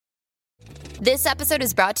This episode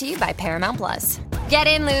is brought to you by Paramount Plus. Get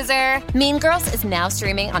in, loser! Mean Girls is now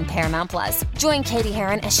streaming on Paramount Plus. Join Katie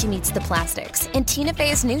Heron as she meets the plastics in Tina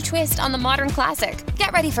Fey's new twist on the modern classic.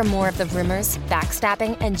 Get ready for more of the rumors,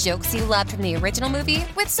 backstabbing, and jokes you loved from the original movie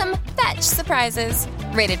with some fetch surprises.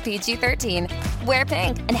 Rated PG-13. Wear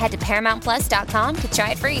pink and head to ParamountPlus.com to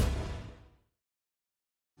try it free.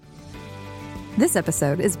 This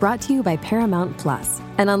episode is brought to you by Paramount Plus.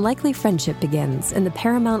 An unlikely friendship begins in the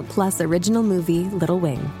Paramount Plus original movie Little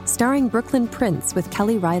Wing, starring Brooklyn Prince with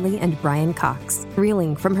Kelly Riley and Brian Cox.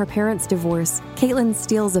 Reeling from her parents' divorce, Caitlin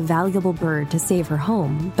steals a valuable bird to save her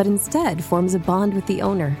home, but instead forms a bond with the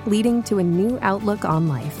owner, leading to a new outlook on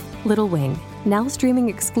life. Little Wing, now streaming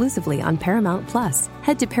exclusively on Paramount Plus.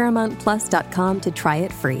 Head to ParamountPlus.com to try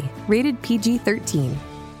it free. Rated PG-13.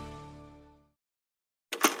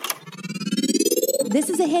 This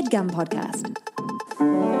is a HeadGum podcast.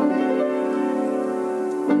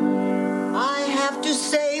 I have to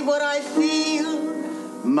say what I feel.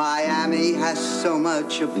 Miami has so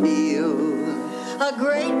much appeal. A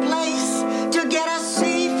great place to get a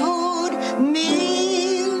seafood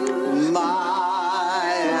meal.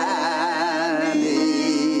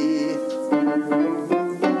 Miami.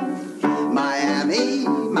 Miami,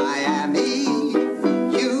 Miami,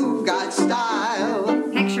 you've got style.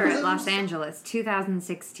 Picture it, Los Angeles,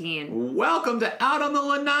 2016. Welcome to Out on the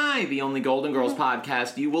Lanai, the only Golden Girls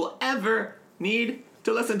podcast you will ever need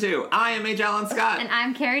to listen to. I am H. Alan Scott. And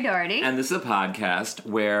I'm Carrie Doherty. And this is a podcast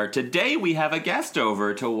where today we have a guest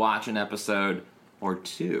over to watch an episode or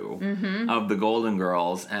two of the Golden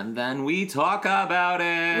Girls, and then we talk about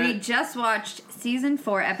it. We just watched Season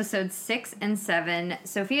 4, Episodes 6 and 7,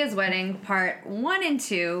 Sophia's Wedding, Part 1 and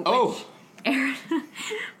 2,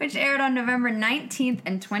 which aired on November 19th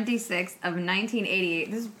and 26th of 1988.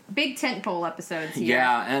 This is big tentpole episodes here.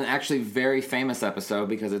 Yeah, and actually very famous episode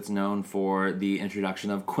because it's known for the introduction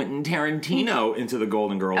of Quentin Tarantino into the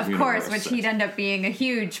Golden Girls universe. Of course, which he'd end up being a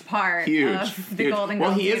huge part of the Golden Girls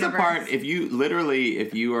Well, he universe. is a part, if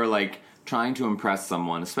you are like trying to impress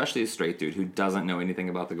someone, especially a straight dude who doesn't know anything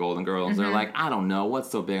about the Golden Girls, they're like, I don't know, what's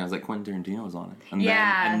so big? I was like, Quentin Tarantino was on it.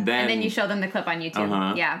 And then you show them the clip on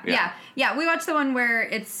YouTube. Yeah, we watched the one where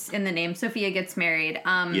it's in the name, Sophia Gets Married.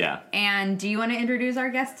 And do you want to introduce our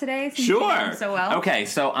guest today? Since you know him so well. Okay,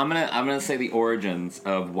 so I'm gonna say the origins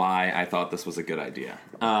of why I thought this was a good idea.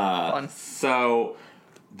 So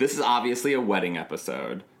this is obviously a wedding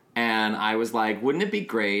episode, and I was like, wouldn't it be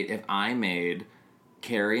great if I made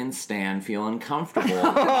Carrie and Stan feel uncomfortable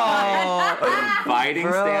inviting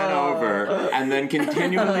Stan over and then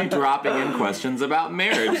continually dropping in questions about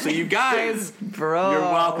marriage. So you guys, you're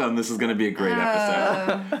welcome. This is going to be a great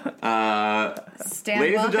episode. Stan,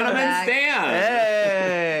 ladies and gentlemen, back. Stan!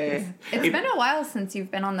 Hey! It's been a while since you've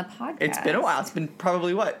been on the podcast. It's been a while. It's been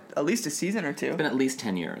probably, at least a season or two? It's been at least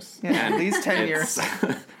 10 years. Yeah, at least 10 years.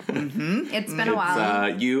 It's been a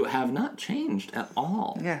while. You have not changed at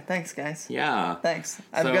all. Yeah, thanks, guys. Yeah. Thanks.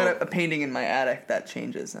 I've got a painting in my attic that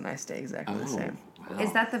changes, and I stay exactly the same. Wow.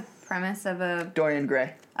 Is that the premise of a... Dorian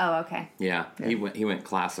Gray. Oh, okay. Yeah. He went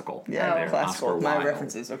classical. Yeah, classical. Oscar My Wilde.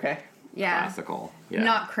 references, okay? Yeah. Classical. Yeah.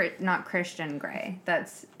 Not Christian Grey.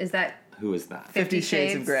 Is that... Who is that? 50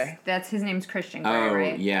 Shades of Grey. That's his name's Christian Grey,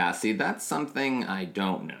 right? Oh, yeah. See, that's something I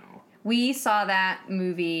don't know. We saw that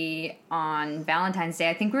movie on Valentine's Day.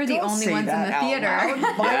 I think we were the Don't only say ones in that the out theater.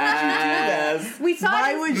 loud. Why would you do that? We saw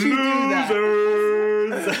Why it would you do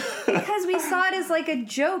that? because we saw it as like a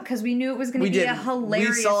joke because we knew it was going to be a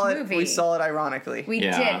hilarious movie. We saw it ironically. We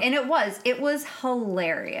did, and it was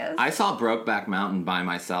hilarious. I saw Brokeback Mountain by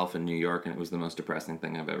myself in New York, and it was the most depressing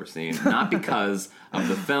thing I've ever seen. Not because of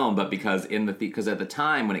the film, but because because at the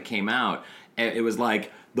time when it came out, it was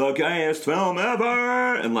like the gayest film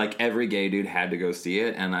ever, and like every gay dude had to go see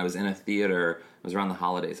it. And I was in a theater. It was around the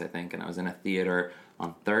holidays, I think, and I was in a theater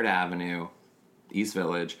on 3rd Avenue, East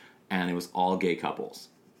Village, and it was all gay couples.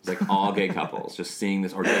 It was like all gay couples just seeing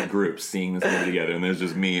this, or gay groups seeing this movie together, and there's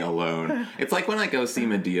just me alone. It's like when I go see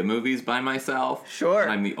Medea movies by myself. Sure.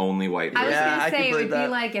 And I'm the only white I was person. going to say it would that.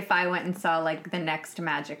 be like if I went and saw like the next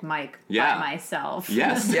Magic Mike by myself.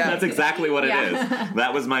 Yes, Yeah. that's exactly what it is.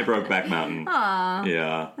 That was my Brokeback Mountain. Aw.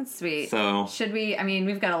 Yeah. That's sweet. So should we? I mean,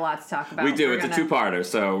 we've got a lot to talk about. we do. We're It's gonna- a two-parter,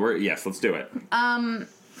 so let's do it.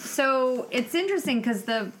 So it's interesting because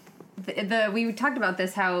the we talked about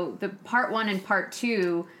this, how the part 1 and part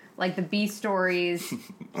 2, like the B stories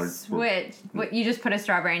switch. What, you just put a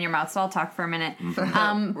strawberry in your mouth, so I'll talk for a minute.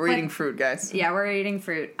 We're eating fruit, guys. Yeah, we're eating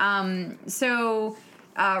fruit. So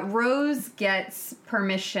Rose gets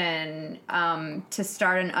permission to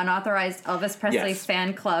start an unauthorized Elvis Presley Yes.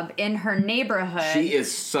 fan club in her neighborhood. She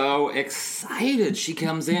is so excited. She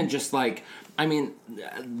comes in just like, I mean,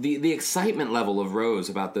 the excitement level of Rose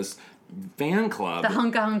about this fan club. the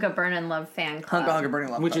Hunka Hunka Burn and Love fan club. Hunka Hunka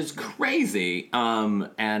Burning Love. which Club. is crazy,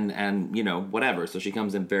 and you know, whatever. So she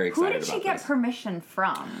comes in very Who excited did she about get this. permission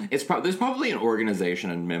from? There's probably an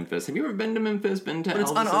organization in Memphis. Have you ever been to Memphis? Been to But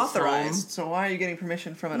it's Elvis's unauthorized, home? so why are you getting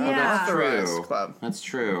permission from an Yeah. unauthorized True. club? That's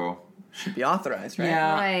true. Should be authorized, right?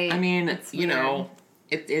 Yeah, Right. I mean, It's you weird. know,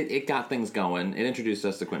 it got things going. It introduced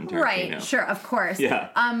us to Quentin Tarantino. Right, sure, of course. Yeah.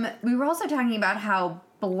 We were also talking about how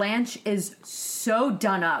Blanche is so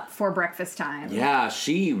done up for breakfast time. Yeah,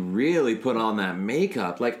 she really put on that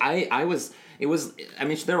makeup. Like I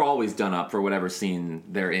mean, they're always done up for whatever scene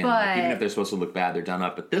they're in. Like, But- even if they're supposed to look bad, they're done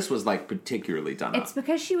up. But this was like particularly done It's up.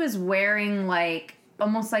 because she was wearing like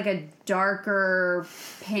almost like a darker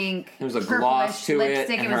pink. There was a purplish gloss to it,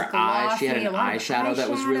 lipstick. and was her eyes. She had glossy, an a lot of eyeshadow that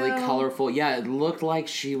was really eyeshadow. colorful. Yeah, it looked like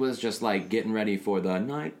she was just like getting ready for the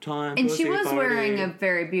nighttime. And she pussy was party. wearing a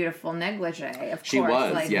very beautiful negligee, of She course,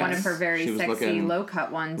 was, like yes. one of her very She was sexy looking- low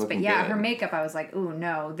cut ones. But looking yeah, good. her makeup, I was like, ooh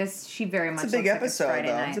no, she very much. It's a big looks episode, like it's Friday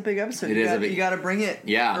though. night. It's a big episode. It you is a got, big- You got to bring it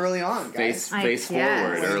Yeah, early on, guys. I face guess.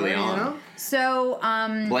 forward early You on. know? So,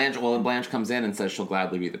 Blanche comes in and says she'll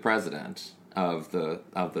gladly be the president of the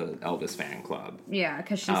Elvis fan club. yeah,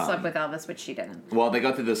 because she slept with Elvis, which she didn't. Well, they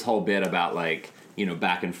go through this whole bit about like, you know,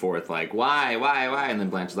 back and forth, like why, and then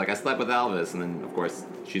Blanche is like, I slept with Elvis, and then of course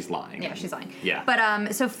she's lying. Yeah, she's lying. Yeah.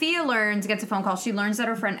 But Sophia gets a phone call. She learns that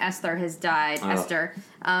her friend Esther has died. Oh. Esther.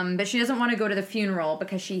 But she doesn't want to go to the funeral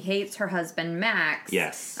because she hates her husband Max.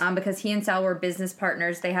 Yes. Because he and Sal were business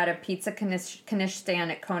partners. They had a pizza knish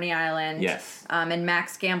stand at Coney Island. Yes. And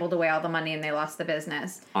Max gambled away all the money and they lost the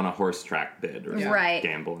business. On a horse track bid or Right.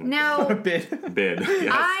 gambling Now, bid.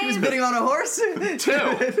 Yes. He was bidding on a horse.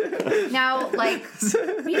 Two. like,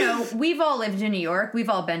 you know, we've all lived in New York. We've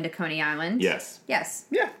all been to Coney Island. Yes. Yes.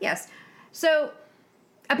 Yeah. Yes. So,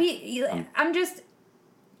 I'm just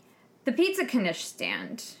the pizza knish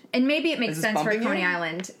stand, and maybe it makes Is this sense for bumping Coney you?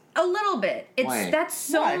 Island a little bit. Why? That's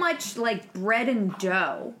so Why? much like bread and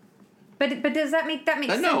dough. But does that make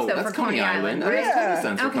sense No, though that's for Coney Island? That Right? makes total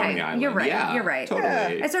sense for Okay, Coney Island. you're right, Yeah, you're right.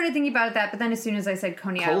 Totally. I started thinking about that, but then as soon as I said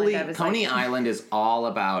Coney Island, I was Coney like, Island is all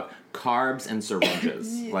about carbs and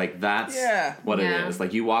syringes. Like that's Yeah. what Yeah. it is.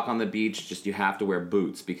 Like you walk on the beach, just you have to wear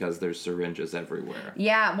boots because there's syringes everywhere.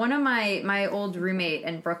 yeah. One of my old roommate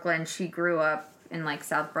in Brooklyn, she grew up in like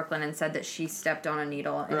South Brooklyn and said that she stepped on a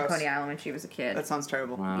needle in Gross. Coney Island when she was a kid. That sounds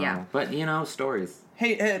terrible. Wow. Yeah. But you know, stories.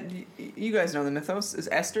 Hey, you guys know the mythos. Is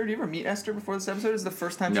Esther? Do you ever meet Esther before this episode? Is it the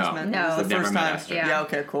first time No. she's met? No. This is I've the never first met time. Esther. Yeah.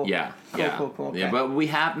 Okay. Cool. Yeah. Cool. yeah. Cool. Cool. Okay. Yeah, but we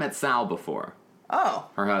have met Sal before. Oh.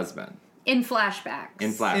 Her husband. In flashbacks.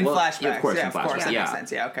 In flashbacks. In Yeah, flashbacks. of course, Yeah, in of course, flashbacks. that Yeah. makes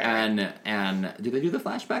sense. Yeah, okay. And do they do the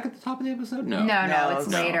flashback at the top of the episode? No. No, it's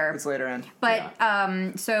no, later. It's later in. But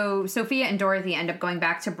so Sophia and Dorothy end up going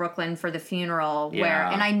back to Brooklyn for the funeral where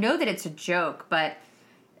Yeah. and I know that it's a joke, but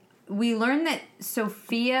we learned that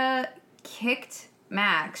Sophia kicked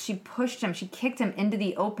Max. She pushed him. She kicked him into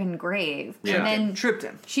the open grave. Yeah. And then Tripped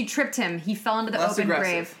him. she tripped him. He fell into the Less open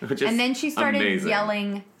aggressive. grave. Which is And then she started amazing.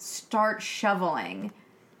 yelling, "Start shoveling."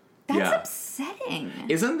 That's Yeah. upsetting.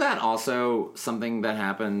 Isn't that also something that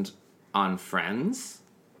happened on Friends?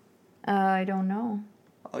 I don't know.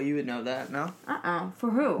 Oh, you would know that, no?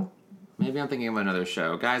 For who? Maybe I'm thinking of another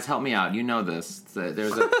show. Guys, help me out. You know this.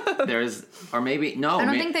 Or maybe no. I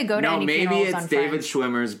don't think they go to any maybe funerals it's on David Friends.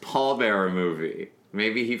 Schwimmer's pallbearer movie.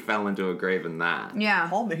 Maybe he fell into a grave in that. Yeah.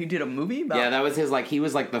 Paul, he did a movie about. Yeah, that was his. Like he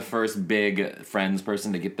was like the first big Friends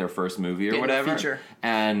person to get their first movie or Get a whatever. feature.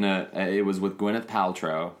 And it was with Gwyneth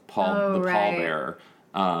Paltrow, Oh, the right. pallbearer.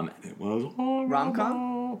 It was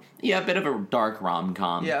Rom-com? Yeah, a bit of a dark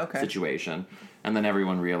rom-com Yeah, okay. situation. And then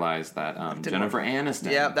everyone realized that Jennifer Aniston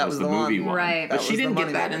Yeah, that was the the movie one. one. Right. But That she was the didn't get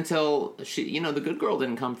money that maker. until the Good Girl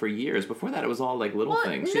didn't come for years. Before that, it was all like little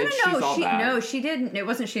things. No, She's All That. she didn't. It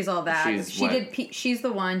wasn't She's All That. She's she what? did. She's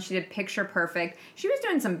the One. She did Picture Perfect. She was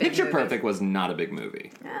doing some big Picture movies. Perfect was not a big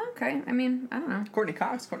movie. Yeah, okay. I mean, I don't know. Courtney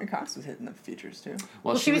Cox. Courtney Cox was hitting the features too.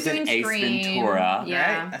 Well, she was in doing Ace Scream. Ventura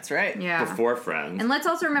Yeah. Right? That's right. Yeah. before Friends. And let's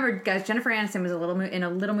also remember, guys, Jennifer Aniston was in a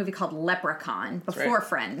little movie called Leprechaun before right.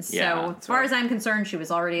 Friends. Yeah, so that's as far right. as I'm concerned, she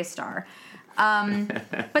was already a star.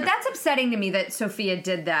 But that's upsetting to me that Sophia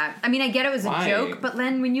did that. I mean, I get it was a Why? joke, but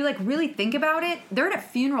then when you like really think about it, they're at a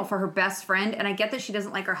funeral for her best friend, and I get that she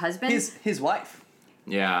doesn't like her husband. His wife.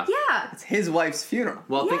 yeah. Yeah. It's his wife's funeral.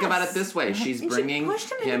 Well, think about Yes. it this way: she's And she bringing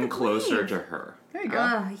pushed him into him the closer grave. to her. There you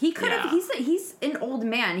go. He could have. Yeah. He's an old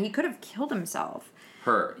man. He could have killed himself.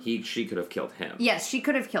 she could have killed him. Yes, she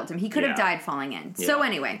could have killed him. He could have died falling in. Yeah. So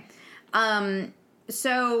anyway,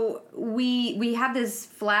 so we have this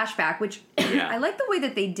flashback, which I like the way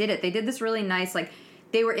that they did it. They did this really nice, like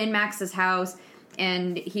they were in Max's house,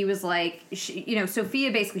 and he was like,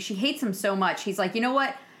 Sophia basically, she hates him so much. He's like, you know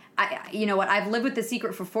what? I've lived with the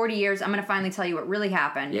secret for 40 years. I'm going to finally tell you what really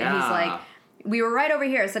happened. Yeah. And he's like, we were right over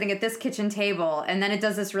here sitting at this kitchen table, and then it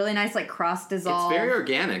does this really nice, like, cross dissolve. It's very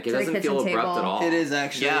organic. It to the doesn't feel kitchen abrupt table. at all. It is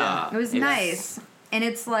actually. Yeah. It was nice. And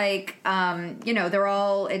it's like,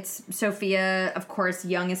 it's Sophia, of course,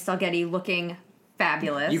 young Estelle Getty, looking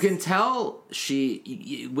fabulous. You can tell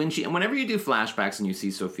whenever you do flashbacks and you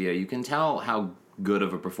see Sophia, you can tell how good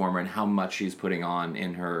of a performer and how much she's putting on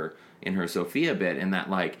in her Sophia bit, in that,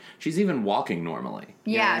 like, she's even walking normally.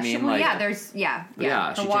 You know what I mean?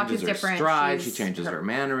 Yeah, she walk changes is her different. stride, she changes her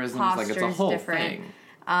mannerisms, like, it's a whole different.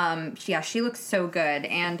 thing. She looks so good.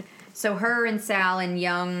 And so her and Sal and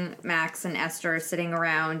young Max and Esther are sitting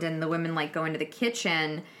around, and the women, like, go into the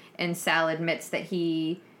kitchen, and Sal admits that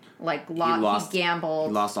he gambled.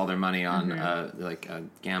 He lost all their money on a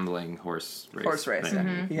gambling horse race.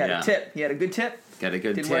 thing. He had a tip. He had a good tip. Get a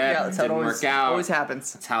good Didn't tip. work out. That's how it always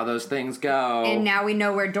happens. That's how those things go. And now we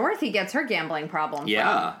know where Dorothy gets her gambling problem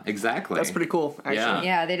yeah, exactly. That's pretty cool, actually.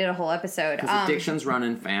 Yeah, they did a whole episode. Because addictions run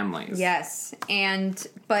in families. Yes,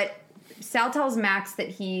 but Sal tells Max that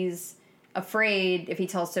he's afraid if he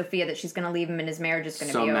tells Sophia that she's going to leave him and his marriage is going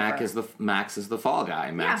to be over. So Max is the fall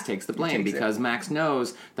guy. Max takes the blame because Max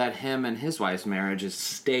knows that him and his wife's marriage is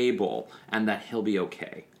stable and that he'll be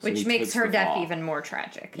okay. So which makes her death even more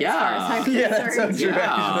tragic. Yeah. As far as I'm concerned.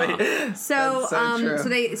 That's so true,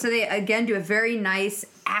 actually. So they again do a very nice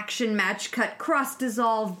action match cut, cross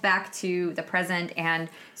dissolve back to the present, and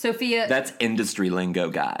Sophia. That's industry lingo,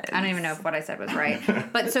 guys. I don't even know if what I said was right,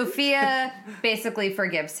 but Sophia basically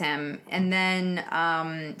forgives him, and then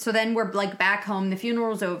so then we're like back home. The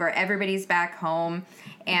funeral's over. Everybody's back home.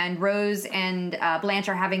 And Rose and Blanche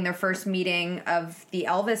are having their first meeting of the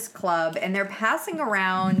Elvis Club, and they're passing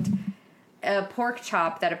around a pork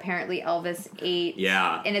chop that apparently Elvis ate.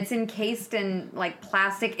 Yeah. And it's encased in, like,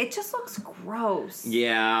 plastic. It just looks gross.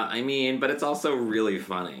 Yeah, I mean, but it's also really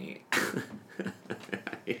funny.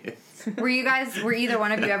 Were either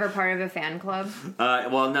one of you ever part of a fan club?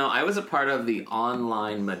 Well, no, I was a part of the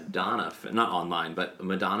online Madonna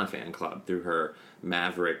fan club through her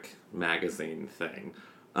Maverick magazine thing.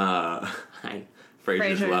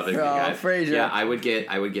 Frasier's loving me, guys. Frasier. Yeah, I would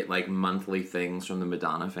get like monthly things from the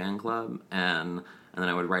Madonna fan club, and then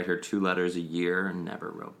I would write her 2 letters a year and never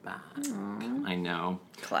wrote back. Aww. I know.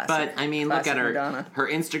 Classic. But I mean, look at her. Madonna. Her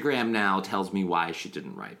Instagram now tells me why she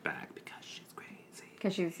didn't write back, because she's crazy.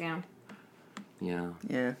 Because she's, Yeah.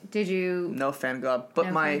 Yeah. Did you... No fan club. But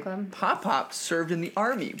No my fan club? pop-pop served in the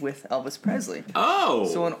army with Elvis Presley. Oh!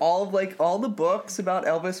 So in all the books about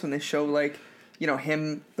Elvis, when they show, like,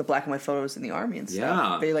 him, the black and white photos in the army and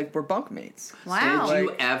stuff, they, like, were bunkmates. Wow. Did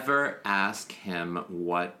you ever ask him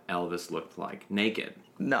what Elvis looked like? Naked?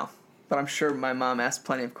 No. But I'm sure my mom asked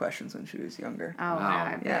plenty of questions when she was younger. Oh, wow,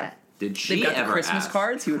 I bet. Yeah. Did They she got ever Christmas ask?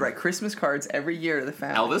 cards. He would write Christmas cards every year to the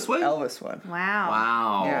family. Elvis would? Elvis would. Wow.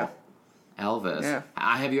 Wow. Yeah. Elvis. Yeah.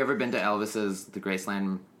 Have you ever been to Elvis's The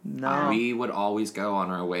Graceland? No. We would always go on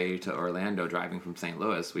our way to Orlando driving from St.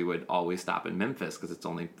 Louis. We would always stop in Memphis because it's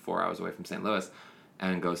only 4 hours away from St. Louis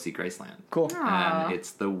and go see Graceland. Cool. And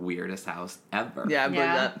it's the weirdest house ever. Yeah, I believe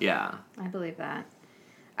Yeah. that. Yeah. I believe that.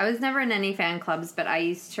 I was never in any fan clubs, but I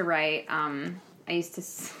used to write. I used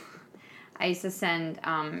to send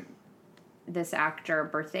this actor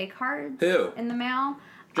birthday cards. Who? In the mail.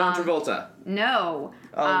 John Travolta. No.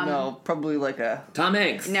 Oh, no. Probably like a... Tom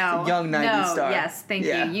Hanks. No. Young 90s no. star. Yes, thank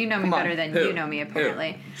Yeah. you. You know me Come on. better than Who? you know me,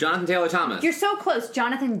 apparently. Who? Jonathan Taylor Thomas. You're so close.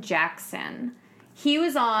 Jonathan Jackson. He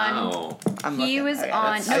was on. Oh. He was on.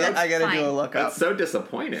 I gotta fine. do a look up. That's so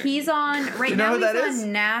disappointing. He's on right you know now. who that He's is?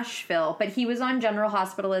 on Nashville, but he was on General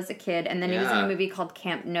Hospital as a kid, and then he was in Yeah. a movie called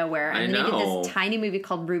Camp Nowhere, and I then he did know. this tiny movie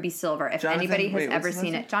called Ruby Silver. If Jonathan- anybody has wait, what's ever his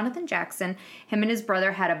seen name? it, Jonathan Jackson. Him and his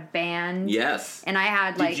brother had a band. Yes. And I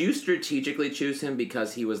had Did you strategically choose him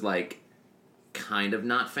because he was like kind of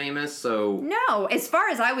not famous? So No, as far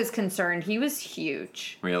as I was concerned, he was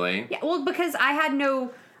huge. really? Yeah, well, because I had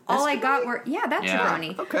no. All I got were that's Yeah.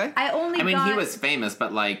 Ronnie. Okay. I mean, he was famous,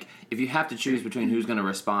 but like, if you have to choose between who's going to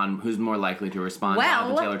respond, who's more likely to respond, Well,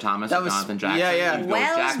 Jonathan Taylor Thomas that or was- Jonathan Jackson? yeah. You'd go with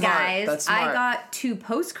Well, Jackson. guys, That's I smart. got 2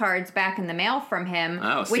 postcards back in the mail from him,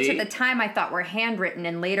 Oh, which see? at the time I thought were handwritten,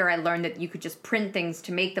 and later I learned that you could just print things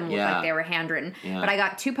to make them look Yeah. like they were handwritten. Yeah. But I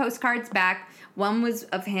got 2 postcards back. One was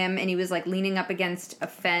of him, and he was like leaning up against a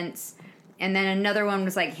fence, And then another one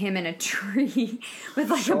was like him in a tree with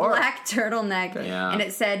like a black turtleneck. Yeah. And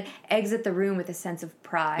it said, exit the room with a sense of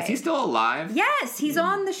pride. Is he still alive? Yes, he's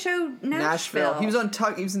on the show Nashville. He was on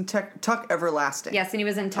Tuck. He was in Tuck Everlasting. Yes, and he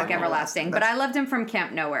was in Tuck Everlasting. But I loved him from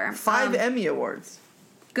Camp Nowhere. 5 Emmy Awards.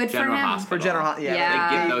 Good General for him. Hospital. For General Hospital. Yeah.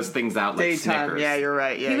 They give those things out like Daytime. Snickers. Yeah, you're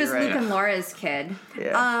right. Yeah, He was you're right. Luke and Laura's kid.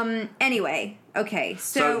 Yeah. Anyway, okay,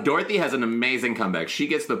 So Dorothy has an amazing comeback. She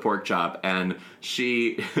gets the pork chop, and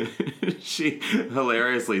she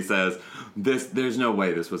hilariously says, "There's no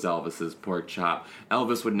way this was Elvis's pork chop.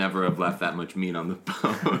 Elvis would never have left that much meat on the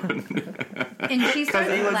bone." and she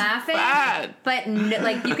starts he was laughing, fat. but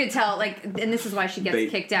like you could tell, like, and this is why she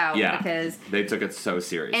gets kicked out because they took it so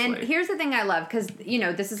seriously. And here's the thing I love, because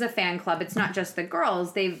this is a fan club. It's not just the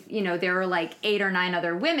girls. There are like 8 or 9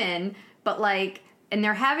 other women, but like. And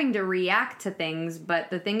they're having to react to things, but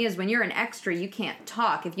the thing is, when you're an extra, you can't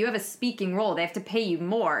talk. If you have a speaking role, they have to pay you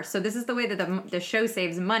more. So this is the way that the show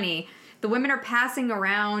saves money. The women are passing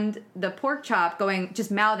around the pork chop, just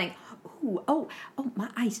mouthing, "Ooh, oh, my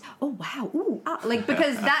eyes, oh wow, ooh, ah," like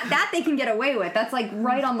because that they can get away with. That's like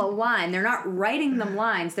right on the line. They're not writing them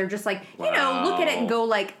lines. They're just like look at it and go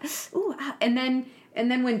like, "Ooh," ah. And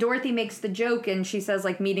then when Dorothy makes the joke and she says,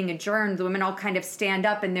 like, meeting adjourned, the women all kind of stand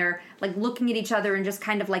up and they're, like, looking at each other and just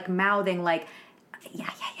kind of, like, mouthing, like, yeah.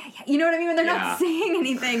 You know what I mean? When they're not saying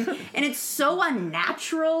anything. And it's so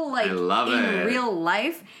unnatural, like, in real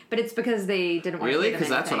life. But it's because they didn't want to Really? say Because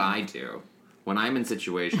that's what I do. When I'm in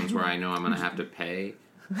situations where I know I'm going to have to pay,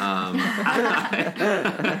 I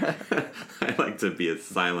like to be as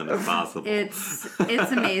silent as possible. It's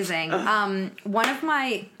amazing. One of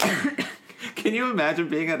my... Can you imagine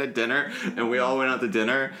being at a dinner and we all went out to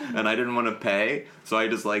dinner and I didn't want to pay, so I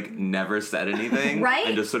just like never said anything, right?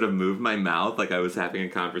 And just sort of moved my mouth like I was having a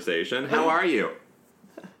conversation. How are you?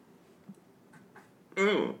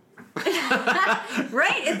 Right?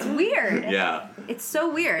 It's weird. Yeah. It's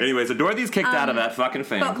so weird. Anyway, so Dorothy's kicked out of that fucking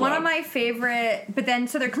fan club. But one of my favorite... But then,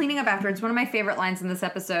 so they're cleaning up afterwards. One of my favorite lines in this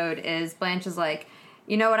episode is Blanche is like,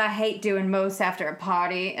 "You know what I hate doing most after a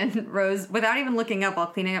party?" And Rose, without even looking up while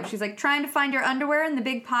cleaning up, she's like, "Trying to find your underwear in the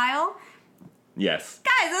big pile?" Yes.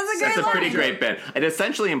 Guys, that's a pretty great bit. It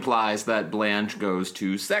essentially implies that Blanche goes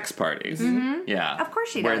to sex parties. Mm-hmm. Yeah. Of course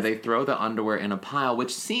she does. Where they throw the underwear in a pile,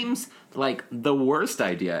 which seems like the worst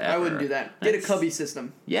idea ever. I wouldn't do that. Get a cubby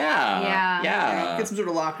system. Yeah. Get some sort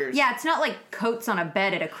of lockers. Yeah, it's not like coats on a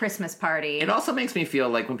bed at a Christmas party. It also makes me feel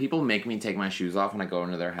like when people make me take my shoes off when I go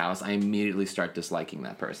into their house, I immediately start disliking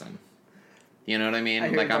that person. You know what I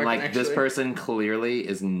mean? Like, I'm like, this person clearly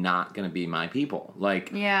is not going to be my people.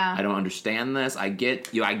 Like, I don't understand this. I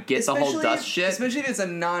get the whole dust shit. Especially if it's a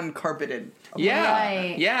non-carpeted.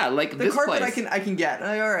 Yeah, like the this carpet place. I can get.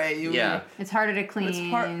 Like, all right, it's harder to clean.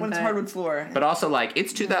 It's hardwood floor. But also, like,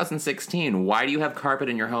 it's 2016. Why do you have carpet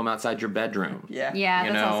in your home outside your bedroom? Yeah,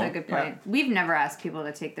 that's also a good point. Yeah. We've never asked people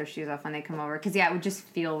to take their shoes off when they come over because it would just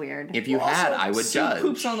feel weird. If you had, I would Sue judge.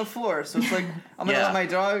 Poops on the floor, so it's like I'm gonna let my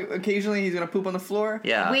dog. Occasionally, he's gonna poop on the floor.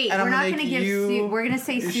 Yeah. Wait, we're not gonna give Sue. We're gonna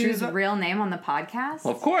say Sue's real name on the podcast.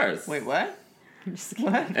 Well, of course. Wait, what? I'm just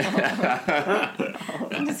kidding.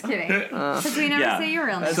 I'm just kidding. Because we never say your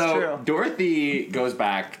real name. So true. Dorothy goes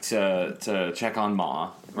back to check on Ma.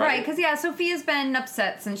 Right, because Sophia's been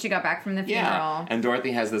upset since she got back from the funeral. Yeah, and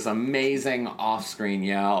Dorothy has this amazing off-screen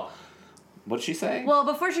yell. What'd she say? Well,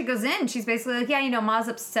 before she goes in, she's basically like, Ma's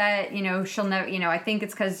upset. She'll never. I think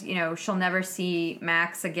it's because she'll never see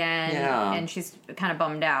Max again, and she's kind of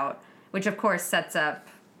bummed out. Which of course sets up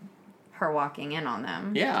her walking in on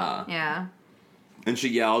them. Yeah. Yeah. And she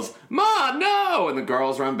yells, "Ma, no!" And the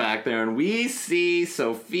girls run back there, and we see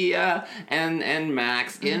Sophia and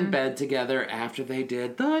Max in bed together after they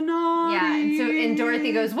did the naughty. Yeah, and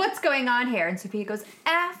Dorothy goes, "What's going on here?" And Sophia goes,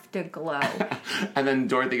 "Afterglow." And then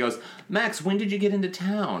Dorothy goes, "Max, when did you get into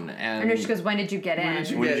town?" And no, she goes, "When did you get in?"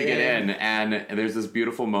 When did you get in? And there's this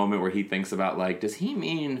beautiful moment where he thinks about, like, does he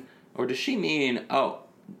mean, or does she mean,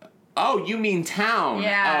 Oh, you mean town?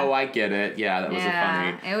 Yeah. Oh, I get it. Yeah, that was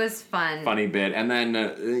it was funny bit. And then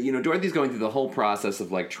Dorothy's going through the whole process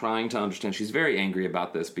of like trying to understand. She's very angry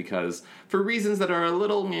about this because for reasons that are a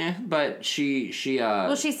little meh, but she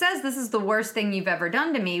well, she says this is the worst thing you've ever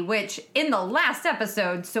done to me, which in the last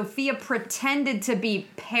episode Sophia pretended to be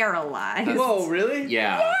paralyzed. Whoa, really?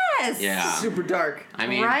 Yeah. Yes. Yeah. Super dark. I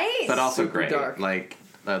mean, right? But also super great. Dark. Like,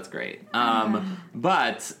 that's great.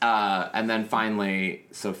 But and then finally,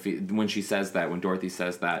 Sophie, when Dorothy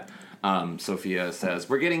says that, Sophia says,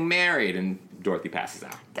 "We're getting married," and Dorothy passes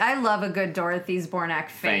out. I love a good Dorothy Zbornak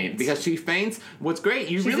faint. Because she faints. What's great,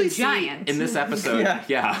 you She's really a see giant. in this episode,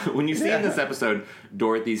 when you see in this episode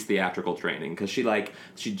Dorothy's theatrical training, because she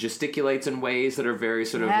gesticulates in ways that are very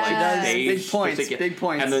sort of like stage big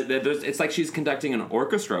points. And it's like she's conducting an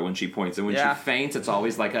orchestra when she points, and when she faints, it's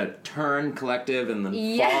always like a turn collective and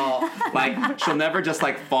then fall. Like she'll never just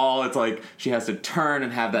like fall. It's like she has to turn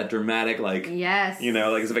and have that dramatic like like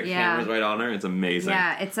as if a camera's right on her. It's amazing.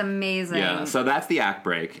 Yeah, it's amazing. Yeah, so that's the act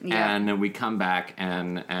break, and we come back,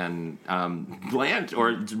 and Blanche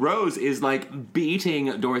or Rose is like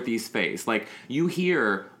beating Dorothy's face. Like you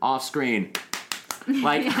hear off screen,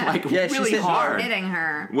 like really hard, hitting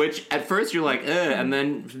her. Which at first you're like, ugh, and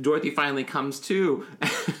then Dorothy finally comes to.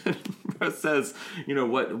 And says,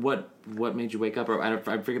 what made you wake up? Or I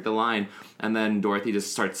forget the line. And then Dorothy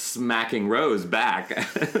just starts smacking Rose back.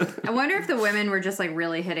 I wonder if the women were just like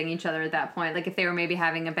really hitting each other at that point. Like if they were maybe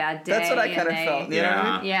having a bad day. That's what I kind of felt.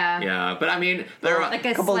 Yeah. But I mean, there are like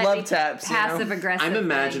a couple love taps. Passive aggressive. I'm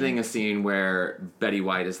imagining a scene where Betty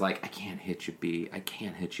White is like, I can't hit you, B. I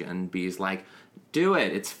can't hit you. And B's like, do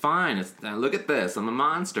it. It's fine. Look at this. I'm a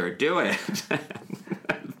monster. Do it.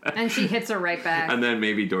 And she hits her right back. And then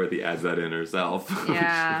maybe Dorothy adds that in herself.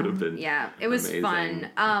 Yeah. Which would have been it was amazing.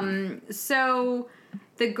 fun. So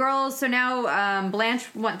the girls, now Blanche,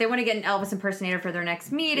 they want to get an Elvis impersonator for their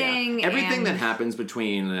next meeting. Yeah. Everything that happens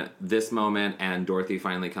between this moment and Dorothy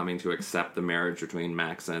finally coming to accept the marriage between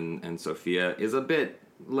Max and Sophia is a bit,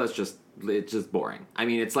 it's just boring. I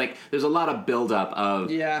mean, it's like there's a lot of buildup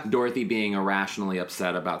of Dorothy being irrationally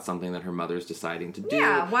upset about something that her mother's deciding to do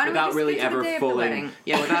without really ever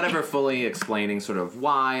fully explaining sort of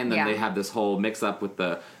why, and then they have this whole mix up with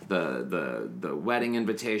the wedding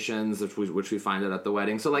invitations, which we find out at the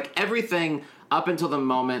wedding. So like everything up until the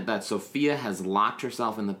moment that Sophia has locked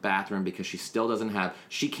herself in the bathroom because she still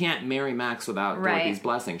she can't marry Max without Dorothy's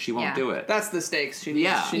blessing. She won't do it. That's the stakes. She needs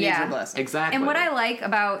her blessing. Exactly. And what I like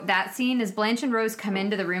about that scene is Blanche and Rose come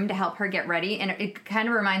into the room to help her get ready, and it kind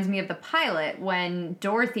of reminds me of the pilot when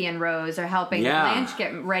Dorothy and Rose are helping Blanche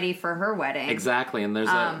get ready for her wedding. Exactly. And there's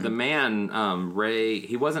the man, Ray,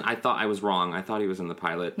 he wasn't, I was wrong. I thought he was in the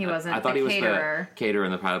pilot. He wasn't. I thought he was caterer. the caterer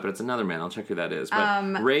in the pilot, but it's another man. I'll check who that is.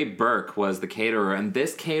 But Ray Burke was the caterer, and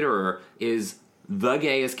this caterer is the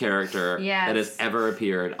gayest character that has ever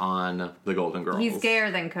appeared on The Golden Girls. He's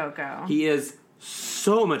gayer than Coco. He is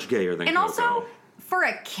so much gayer than Coco. And also, for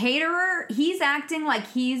a caterer, he's acting like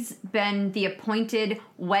he's been the appointed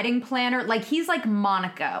wedding planner. Like he's like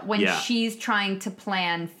Monica when she's trying to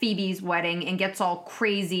plan Phoebe's wedding and gets all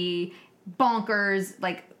crazy, bonkers,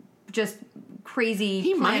 like just crazy.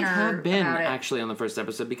 He might planner have been about it. actually on the first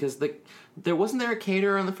episode because there wasn't there a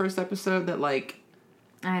caterer on the first episode that like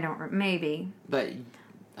I don't maybe that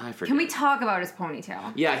I forget. Can we talk about his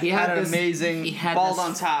ponytail? Yeah, he had an this amazing bald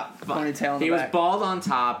on top ponytail. He was bald on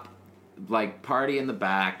top, like party in the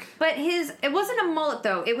back. But it wasn't a mullet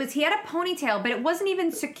though. He had a ponytail, but it wasn't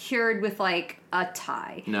even secured with like a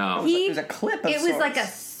tie. No, it was a clip. It was like a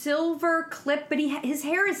silver clip, but his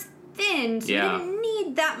hair is thin, so he didn't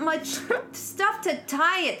need that much stuff to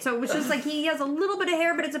tie it. So it was just like he has a little bit of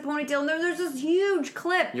hair, but it's a ponytail, and there's this huge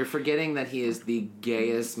clip. You're forgetting that he is the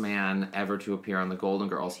gayest man ever to appear on The Golden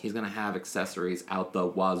Girls. He's going to have accessories out the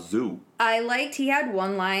wazoo. He had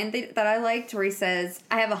one line that I liked where he says,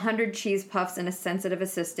 I have 100 cheese puffs and a sensitive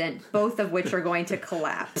assistant, both of which are going to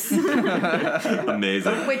collapse.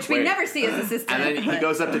 Amazing. Which we never see as assistant. And then he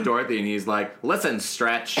goes up to Dorothy and he's like, listen,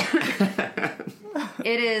 Stretch.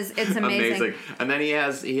 It's amazing. And then he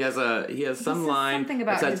has some line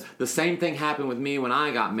that says the same thing happened with me when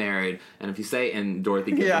I got married. And if you say, and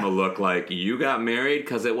Dorothy gives him a look like you got married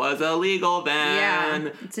because it was illegal then.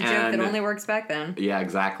 Yeah, it's a joke that only works back then. Yeah,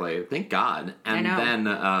 exactly. Thank God.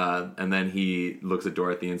 And then he looks at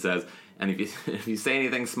Dorothy and says, and if you say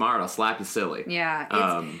anything smart, I'll slap you silly.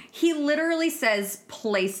 Yeah. He literally says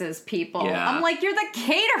places people. Yeah. I'm like, you're the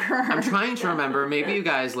caterer. I'm trying to remember. Maybe you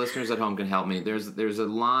guys, listeners at home, can help me. There's a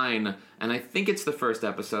line, and I think it's the first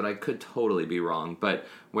episode. I could totally be wrong, but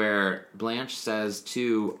where Blanche says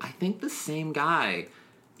to, I think the same guy,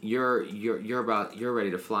 you're ready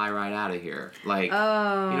to fly right out of here. Like, you know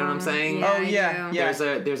what I'm saying? Yeah,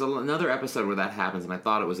 There's another episode where that happens, and I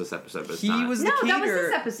thought it was this episode, but it's not. He was the caterer.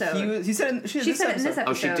 That was this episode. She said it in this episode.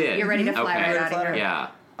 Oh, she did? You're ready to fly right out of here. Yeah.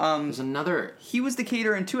 There's another. He was the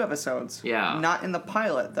caterer in 2 episodes. Yeah. Not in the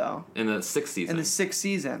pilot, though. In the 6th season. In the 6th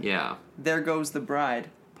season. Yeah. There Goes the Bride,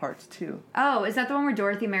 Part 2. Oh, is that the one where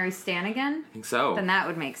Dorothy marries Stan again? I think so. Then that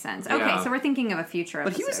would make sense. Okay, so we're thinking of a future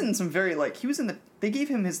episode. But he was in some very, they gave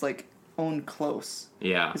him his, own close.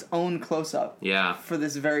 Yeah. His own close-up. Yeah. For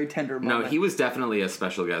this very tender moment. No, he was definitely a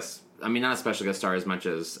special guest. I mean, not a special guest star as much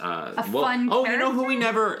as fun Oh, character? you know who we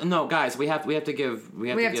never? No, guys, we have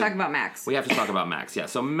to talk about Max. We have to talk about Max. Yeah.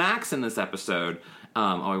 So Max in this episode.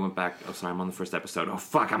 I went back. Oh, sorry, I'm on the first episode. Oh,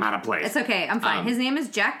 fuck, I'm out of place. It's okay. I'm fine. His name is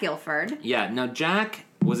Jack Gilford. Yeah. Now Jack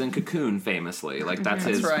was in Cocoon famously. Like that's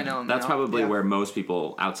his. That's where I know him That's now. probably Yeah. where most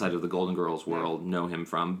people outside of the Golden Girls world know him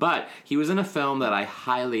from. But he was in a film that I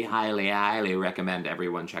highly, highly, highly recommend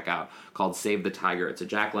everyone check out called Save the Tiger. It's a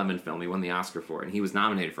Jack Lemmon film. He won the Oscar for it, and he was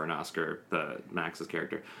nominated for an Oscar. Max's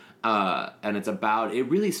character, and it's about. It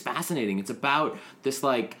really is fascinating. It's about this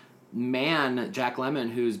like man, Jack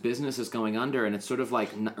Lemmon, whose business is going under, and it's sort of like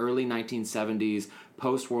early 1970s,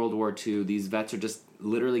 post World War II. These vets are just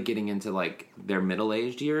literally getting into like their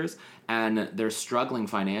middle-aged years, and they're struggling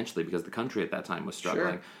financially because the country at that time was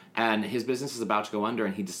struggling. Sure. And his business is about to go under,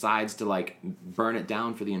 and he decides to like burn it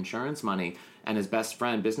down for the insurance money. And his best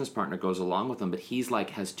friend, business partner, goes along with him, but he's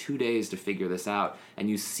like has 2 days to figure this out. And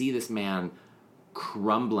you see this man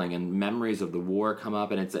crumbling, and memories of the war come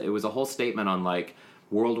up, and it was a whole statement on like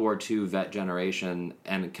World War II vet generation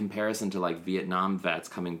and in comparison to like Vietnam vets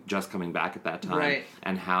coming back at that time, right.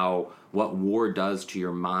 And how what war does to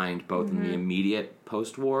your mind, both in the immediate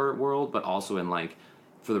post-war world, but also in like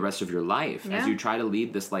for the rest of your life as you try to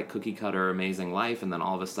lead this like cookie cutter amazing life, and then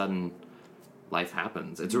all of a sudden life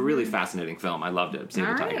happens. It's a really fascinating film. I loved it. Save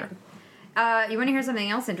the Tiger. You want to hear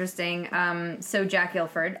something else interesting? So Jack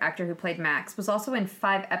Gilford, actor who played Max, was also in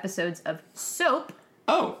 5 episodes of Soap.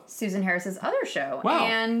 Oh, Susan Harris's other show. Wow.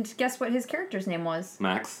 And guess what his character's name was?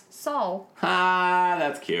 Max. Saul. Ah,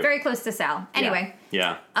 that's cute. Very close to Sal. Anyway.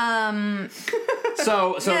 Yeah.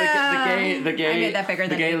 So the gay I made that bigger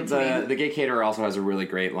than it needed to be. the gay caterer also has a really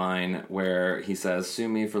great line where he says, "Sue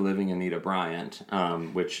me for living Anita Bryant,"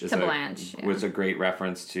 which is Blanche, yeah. which is a great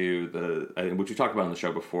reference to which we talked about on the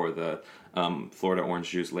show before, the Florida orange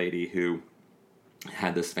juice lady who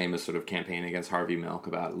had this famous sort of campaign against Harvey Milk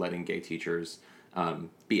about letting gay teachers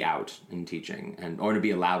be out in teaching, or to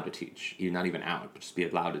be allowed to teach. You're not even out, but just be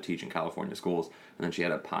allowed to teach in California schools. And then she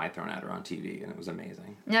had a pie thrown at her on TV, and it was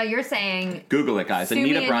amazing. Now you're saying Google it, guys.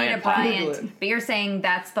 Anita Bryant pie. But you're saying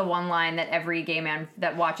that's the one line that every gay man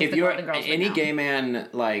that watches the Golden Girls would any know. gay man,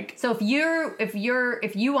 like, So if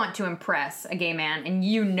you want to impress a gay man and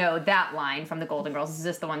you know that line from the Golden Girls, is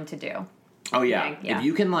this the one to do? oh yeah, Yeah. if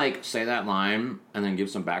you can like say that line and then give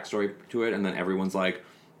some backstory to it, and then everyone's like,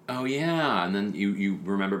 oh yeah, and then you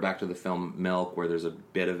remember back to the film Milk, where there's a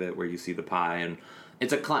bit of it where you see the pie, and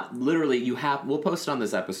it's literally we'll post it on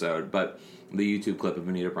this episode, but the YouTube clip of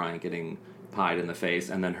Anita Bryant getting pied in the face,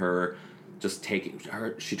 and then her just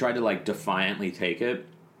she tried to like defiantly take it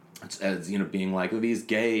as being like, these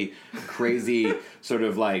gay crazy sort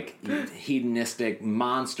of like hedonistic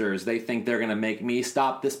monsters, they think they're gonna make me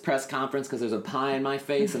stop this press conference because there's a pie in my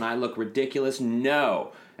face and I look ridiculous.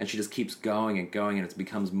 No. And she just keeps going and going, and it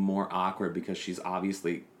becomes more awkward because she's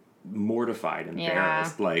obviously mortified and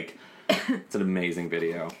embarrassed. Like, it's an amazing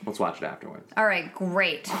video. Let's watch it afterwards. All right,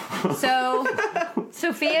 great. So,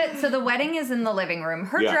 Sophia, so the wedding is in the living room.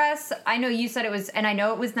 Her dress, I know you said it was, and I know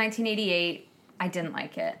it was 1988. I didn't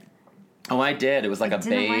like it. Oh, I did. It was like a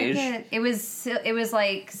beige. Like it. It was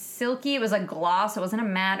like silky. It was a gloss. It wasn't a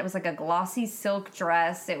matte. It was like a glossy silk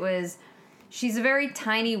dress. She's a very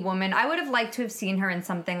tiny woman. I would have liked to have seen her in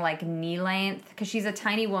something like knee length, because she's a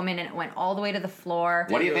tiny woman and it went all the way to the floor.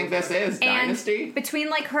 What do you think this is? Dynasty? And between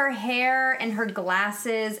like her hair and her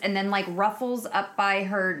glasses, and then like ruffles up by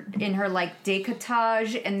her in her like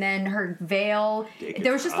décolletage, and then her veil.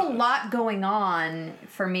 There was just a lot going on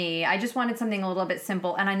for me. I just wanted something a little bit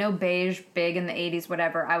simple. And I know beige, big in the 80s,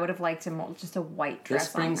 whatever. I would have liked just a white dress.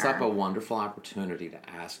 This brings on her. up a wonderful opportunity to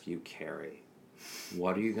ask you, Carrie.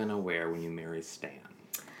 What are you going to wear when you marry Stan?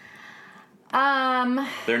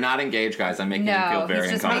 They're not engaged, guys. I'm making them feel very uncomfortable.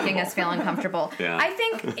 No, he's just making us feel uncomfortable. Yeah. I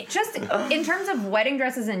think just in terms of wedding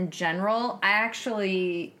dresses in general, I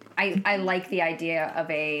like the idea of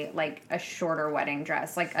a shorter wedding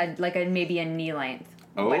dress, like a maybe a knee length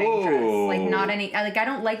wedding dress. Like not any I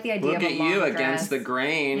don't like the idea of a long dress. Look at you against the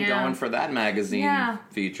grain going for that magazine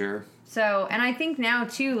feature. So, and I think now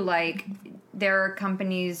too, like there are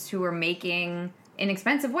companies who are making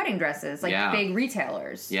inexpensive wedding dresses, like big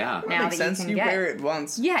retailers. Yeah, now that makes sense. You wear it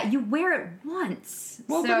once. Yeah, you wear it once.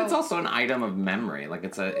 Well, but it's also an item of memory. Like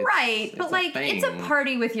it's a it's a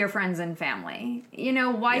party with your friends and family.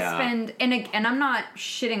 Why spend? And I'm not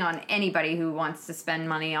shitting on anybody who wants to spend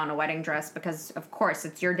money on a wedding dress, because of course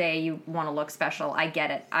it's your day. You want to look special. I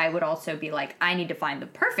get it. I would also be like, I need to find the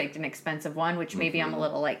perfect inexpensive one, which maybe I'm a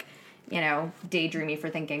little like daydreamy for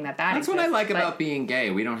thinking that That's exists. what I like about being gay.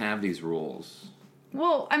 We don't have these rules.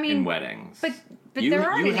 Well, I mean, in weddings, but there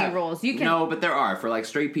aren't any rules. You can no, but there are for like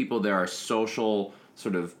straight people. There are socially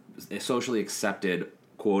accepted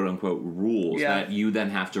quote unquote rules that you then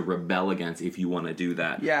have to rebel against if you want to do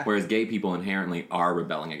that. Yeah. Whereas gay people inherently are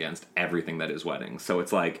rebelling against everything that is weddings. So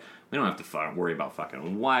it's like we don't have to worry about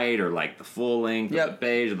fucking white or like the full length or the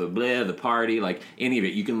beige or the blah, the party, like any of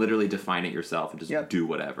it. You can literally define it yourself and just do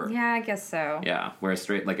whatever. Yeah, I guess so. Yeah. Whereas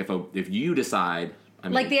straight, like if you decide. I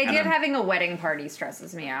mean, like the idea of having a wedding party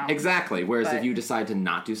stresses me out. Exactly. Whereas if you decide to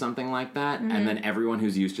not do something like that, and then everyone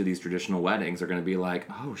who's used to these traditional weddings are going to be like,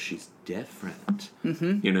 "Oh, she's different,"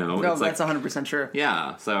 you know? No, it's that's 100% true.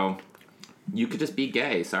 Yeah. So you could just be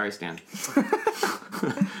gay. Sorry, Stan. You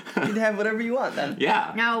can have whatever you want then.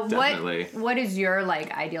 Yeah. Now, definitely. what is your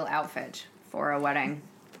like ideal outfit for a wedding?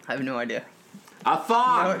 I have no idea. A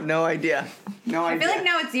thong. No idea. No I idea. feel like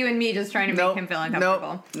now it's you and me just trying to make him feel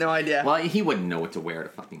uncomfortable. No idea. Well, he wouldn't know what to wear at a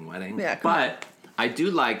fucking wedding. Yeah, come on. I do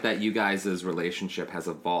like that you guys' relationship has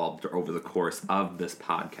evolved over the course of this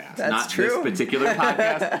podcast. That's Not true. this particular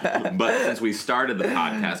podcast, but since we started the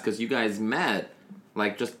podcast, because you guys met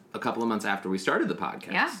like just a couple of months after we started the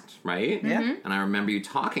podcast, right? Yeah. Mm-hmm. And I remember you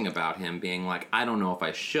talking about him being like, I don't know if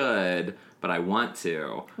I should, but I want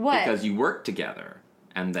to. What? Because you worked together.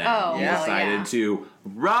 And then you yeah. decided to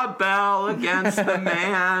rebel against the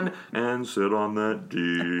man and sit on that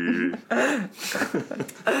D.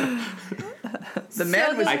 The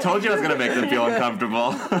man was. I told you I was going to make them feel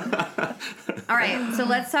uncomfortable. All right, so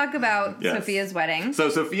let's talk about Sophia's wedding. So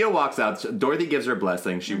Sophia walks out. Dorothy gives her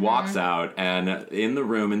blessing. She walks out, and in the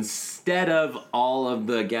room, instead of all of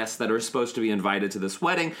the guests that are supposed to be invited to this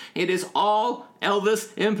wedding, it is all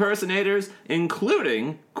Elvis impersonators,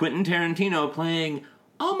 including Quentin Tarantino playing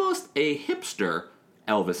almost a hipster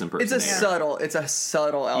Elvis impersonator. It's a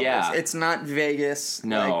subtle Elvis. Yeah. It's not Vegas.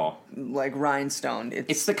 No. Like Rhinestone.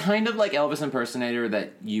 It's the kind of like Elvis impersonator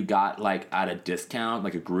that you got like at a discount,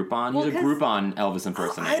 like a Groupon. Well, He's a Groupon Elvis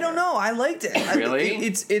impersonator. I don't know. I liked it. Really?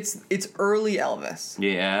 It's early Elvis.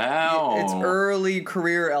 Yeah. It's early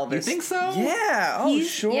career Elvis. You think so? Yeah. Oh,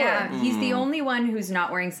 sure. Yeah, he's the only one who's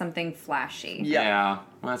not wearing something flashy. Yeah.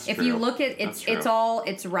 That's If true. you look at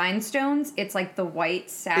it's rhinestones. It's like the white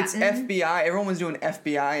satin. It's FBI. Everyone was doing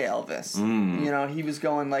FBI Elvis. You know, he was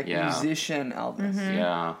going like musician Elvis.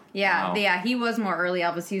 Yeah. Yeah, Wow. yeah, he was more early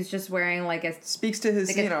Elvis. He was just wearing like a Speaks to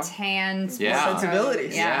his, tan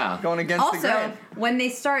sensibilities. Yeah. Going against the grain. Also, when they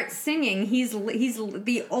start singing, he's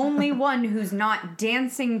the only one who's not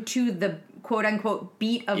dancing to the quote unquote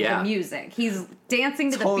beat of the music. He's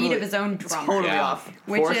dancing to the beat of his own drummer. Totally off.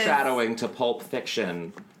 Which Foreshadowing to Pulp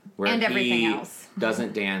Fiction, where And everything he else.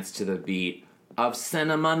 doesn't dance to the beat of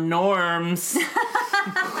cinema norms.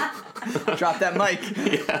 Drop that mic.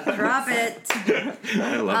 Drop it.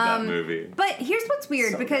 I love that movie. But here's what's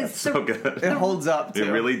weird because So good. It holds up too.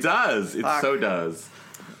 It really does. It Fuck. so does.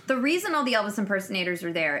 the reason all the Elvis impersonators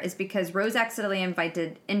are there is because Rose accidentally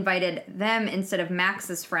invited them instead of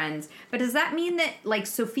Max's friends. But does that mean that like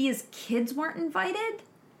Sophia's kids weren't invited?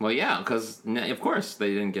 Well, yeah, because of course they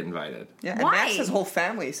didn't get invited. Yeah, and Why? Max has a whole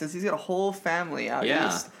family. He says he's got a whole family out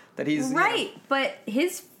east that he's Right, but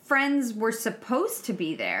his friends were supposed to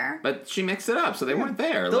be there. But she mixed it up, so they weren't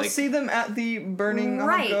there. They'll like, see them at the burning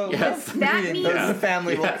Right. Hunko Yes. That meeting. means- The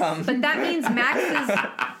family will come. But that means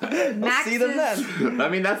Max's See them then. I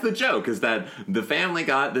mean, that's the joke, is that the family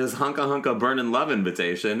got this hunka burnin' love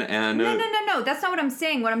invitation, and No. That's not what I'm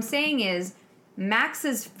saying. What I'm saying is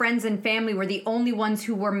Max's friends and family were the only ones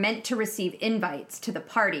who were meant to receive invites to the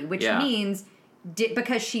party, which means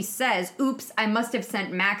because she says, oops, I must have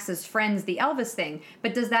sent Max's friends the Elvis thing.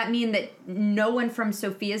 But does that mean that no one from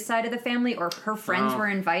Sophia's side of the family or her friends were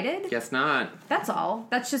invited? guess not. That's all.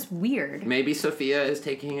 That's just weird. Maybe Sophia is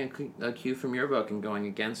taking a cue from your book and going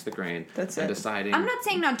against the grain. That's and it. deciding. I'm not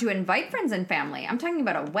saying not to invite friends and family. I'm talking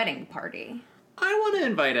about a wedding party. I want to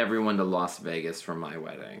invite everyone to Las Vegas for my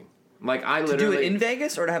wedding. Like, I To literally do it in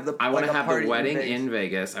Vegas or to have the I want like to a have party the wedding Vegas? in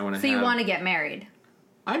Vegas. I want to So have. you want to get married?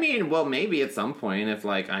 I mean, well, maybe at some point if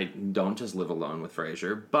like I don't just live alone with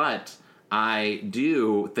Frasier, but I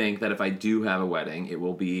do think that if I do have a wedding, it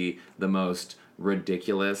will be the most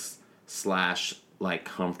ridiculous / like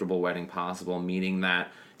comfortable wedding possible, meaning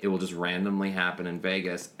that it will just randomly happen in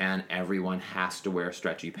Vegas and everyone has to wear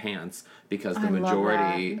stretchy pants because the I love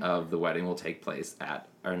majority that. of the wedding will take place at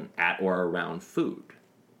or around food.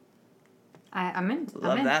 I'm in.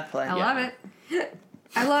 Love that plan. I love it.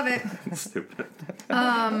 I love it. Stupid.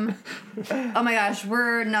 Oh my gosh,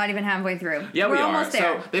 we're not even halfway through. Yeah, we're we almost are.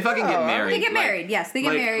 there. So they fucking get married. They get married. Yes, they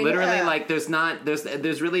get married. Literally, Yeah.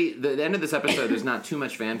 there's really the end of this episode. There's not too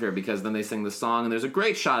much fanfare because then they sing the song, and there's a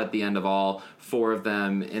great shot at the end of all four of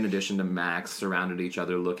them, in addition to Max, surrounded each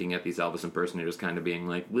other, looking at these Elvis impersonators, kind of being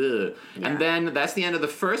like, "Ugh." Yeah. And then that's the end of the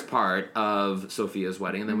first part of Sophia's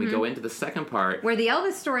wedding, and then we go into the second part where the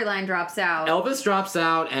Elvis storyline drops out. Elvis drops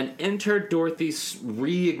out, and enter Dorothy's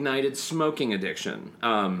reignited smoking addiction.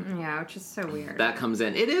 Yeah, which is so weird. That comes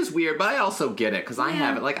in. It is weird, but I also get it because I Yeah.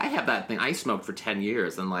 have it. Like I have that thing. I smoked for 10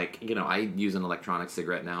 years, and I use an electronic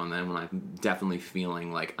cigarette now and then when I'm definitely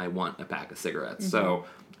feeling like I want a pack of cigarettes. So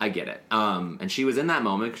I get it. And she was in that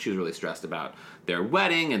moment because she was really stressed about their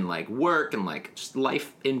wedding and like work and like just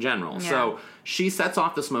life in general. Yeah. So she sets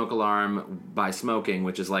off the smoke alarm by smoking,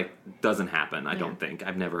 which is like doesn't happen. I don't think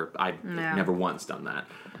I've never once done that.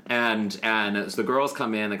 And as the girls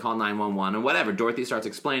come in, they call 911 and whatever. Dorothy starts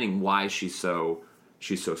explaining why she's so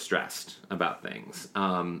stressed about things.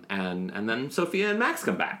 And then Sophia and Max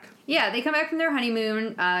come back. Yeah, they come back from their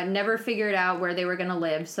honeymoon, never figured out where they were going to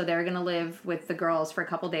live, so they're going to live with the girls for a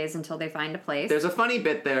couple days until they find a place. There's a funny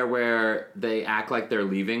bit there where they act like they're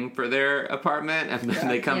leaving for their apartment, and then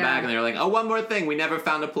they come back and they're like, "Oh, one more thing, we never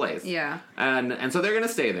found a place." Yeah, and so they're going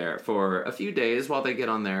to stay there for a few days while they get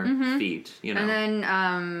on their feet, you know.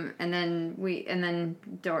 And then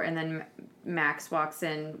Max walks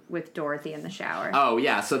in with Dorothy in the shower. Oh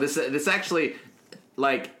yeah, so this actually,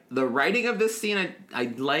 like, the writing of this scene, I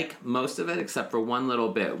like most of it except for one little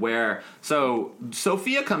bit where, so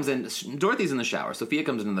Sophia comes in, Dorothy's in the shower, Sophia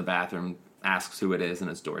comes into the bathroom, asks who it is,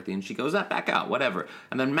 and it's Dorothy, and she goes back out, whatever.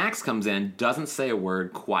 And then Max comes in, doesn't say a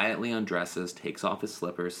word, quietly undresses, takes off his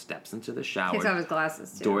slippers, steps into the shower. Takes off his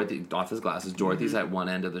glasses, too. Dorothy's at one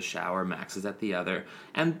end of the shower, Max is at the other.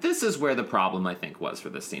 And this is where the problem, I think, was for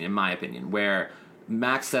this scene, in my opinion, where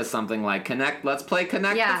Max says something like, let's play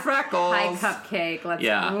Connect the Freckles. Hi, Cupcake.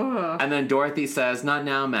 Ooh. And then Dorothy says, not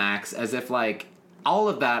now, Max, as if, like, all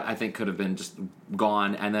of that, I think, could have been just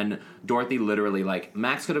gone. And then Dorothy literally, like,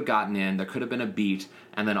 Max could have gotten in, there could have been a beat,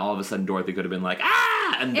 and then all of a sudden Dorothy could have been like, ah!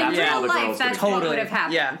 And that's in all real the life, girls that's would what have would have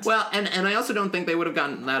happened. Yeah. Well, and I also don't think they would have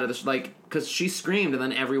gotten out of this, like, because she screamed and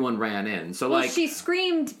then everyone ran in. So, Well, like, she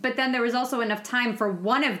screamed, but then there was also enough time for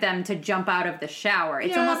one of them to jump out of the shower.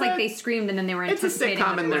 It's Yeah, almost like but they screamed and then they were it's a anticipating.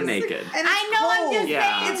 sitcom and they're naked. And it's I know, I'm cold. just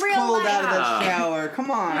Yeah. saying It's real cold life. out of the shower.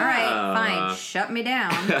 Come on. All right, fine. Shut me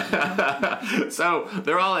down. So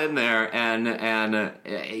they're all in there, and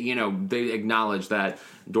they acknowledge that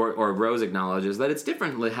Rose acknowledges that it's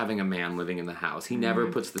different having a man living in the house. He never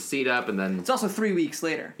puts the seat up, and then It's also 3 weeks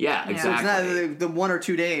later. yeah, Yeah. exactly. So it's not the 1 or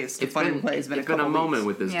 2 days to find a place. It's been a moment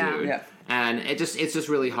with this Yeah. dude, Yeah. and it's just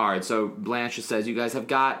really hard. So Blanche just says, "You guys have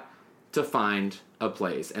got to find a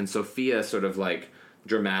place," and Sophia sort of like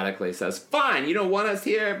dramatically says, "Fine, you don't want us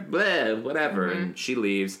here, bleh, whatever," and she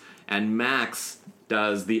leaves. And Max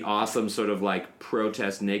does the awesome sort of like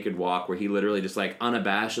protest naked walk where he literally just like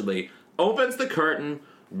unabashedly opens the curtain,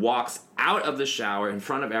 walks out of the shower in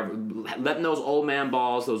front of letting those old man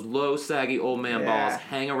balls, those low saggy old man balls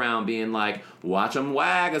hang around, being like, "Watch them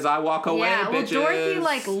wag as I walk away, Yeah, well, bitches." Dorothy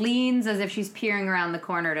like leans as if she's peering around the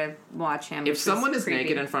corner to watch him. If someone is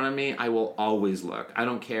naked in front of me, I will always look. I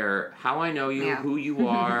don't care how I know you, Yeah. who you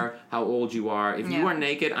are, how old you are. If you Yeah. are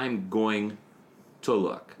naked, I'm going to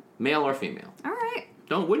look, male or female. All right,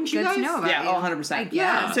 Wouldn't you good guys? to know about Yeah, you. 100%. I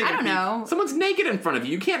guess. Take a I don't peek. know. Someone's naked in front of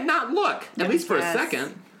you. You can't not look, at least for a Yes.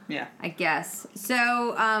 second. Yeah. I guess.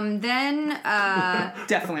 So then,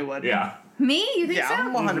 Definitely would. me? You think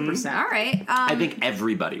Yeah, so? 100%. All right. I think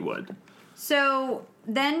everybody would. So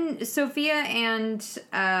then Sophia and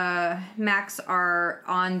Max are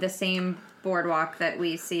on the same boardwalk that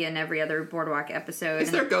we see in every other boardwalk episode.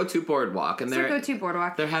 It's their go-to boardwalk, and It's their go-to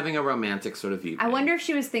boardwalk. they're having a romantic sort of evening. I wonder if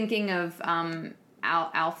she was thinking of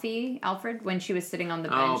Alfred, when she was sitting on the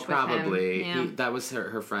bench Oh, with probably. him. Yeah. That was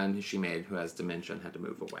her friend who she made who has dementia and had to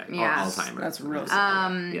move away. Yeah. Alzheimer's. That's real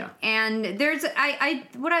sad. yeah. And there's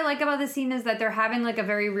what I like about this scene is that they're having like a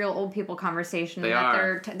very real old people conversation. They that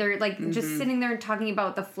are. They're like just sitting there talking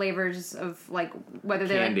about the flavors of like whether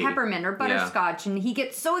they're Candy. like peppermint or butterscotch, and he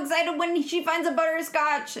gets so excited when she finds a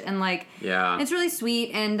butterscotch, and like it's really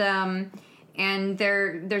sweet. And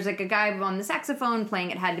there's like a guy on the saxophone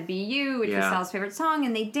playing "It Had to Be You," which is Sal's favorite song,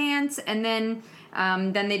 and they dance, and then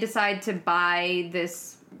they decide to buy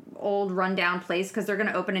this old rundown place because they're going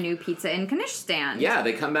to open a new pizza and Knish stand. Yeah,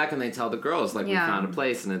 they come back and they tell the girls, like, Yeah. we found a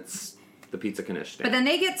place, and it's the Pizza Knish stand. But then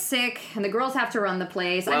they get sick, and the girls have to run the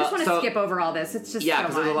place. I just want to skip over all this. It's just yeah, so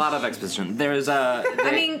because much. there's a lot of exposition. There's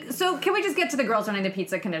so can we just get to the girls running the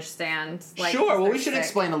Pizza Knish stand? Like, sure. Well, we should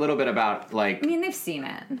explain a little bit about like. I mean, they've seen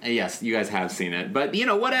it. Yes, you guys have seen it, but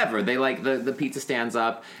whatever. They like the pizza stands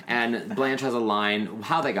up, and Blanche has a line.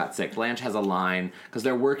 How they got sick? Blanche has a line because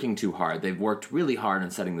they're working too hard. They've worked really hard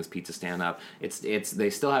on setting this pizza stand up. It's they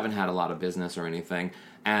still haven't had a lot of business or anything.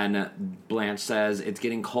 And Blanche says, it's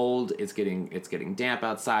getting cold, it's getting damp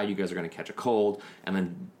outside, you guys are going to catch a cold. And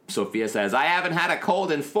then Sophia says, I haven't had a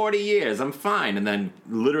cold in 40 years, I'm fine. And then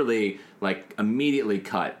literally, like, immediately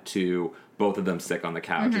cut to both of them sick on the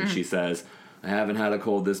couch. And she says, I haven't had a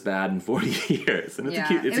cold this bad in 40 years. And it's a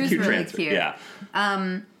cute really transfer. Cute. Yeah.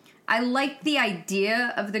 I like the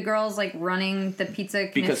idea of the girls, like, running the pizza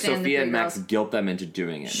Knish because stand. Sophia and Max guilt them into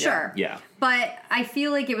doing it. Sure. Yeah. But I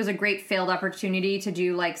feel like it was a great failed opportunity to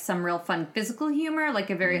do, like, some real fun physical humor, like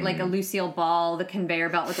a very, like a Lucille Ball, the conveyor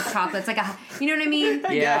belt with the chocolates, like you know what I mean?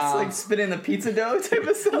 I guess, like spitting the pizza dough type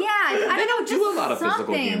of stuff. Yeah, I don't know, do a lot of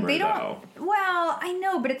physical humor, they don't. though. Well, I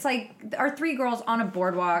know, but it's like our three girls on a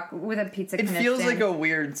boardwalk with a pizza. It Knish feels stand. like a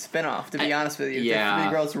weird spin-off, to be honest with you. Yeah. The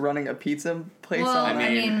three girls running a pizza place. Well, all I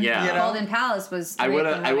mean, yeah. Golden Palace was. I would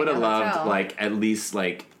have loved hotel. like at least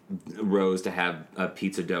like Rose to have a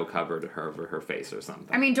pizza dough covered over her face or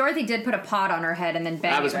something. I mean, Dorothy did put a pot on her head and then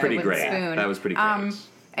bang that was it pretty with great. a spoon. That was pretty great.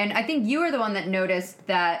 And I think you were the one that noticed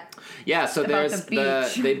that. Yeah, so there's the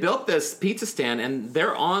beach. they built this pizza stand and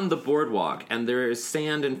they're on the boardwalk and there's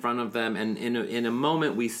sand in front of them and in a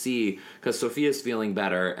moment we see because Sophia's feeling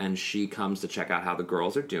better and she comes to check out how the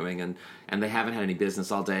girls are doing and they haven't had any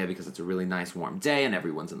business all day because it's a really nice warm day and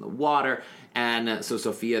everyone's in the water and so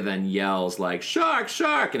Sophia then yells like shark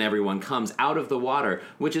shark and everyone comes out of the water,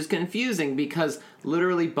 which is confusing because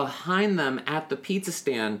literally behind them at the pizza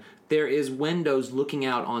stand there is windows looking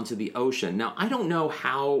out onto the ocean. Now, I don't know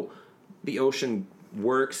how the ocean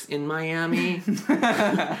works in Miami.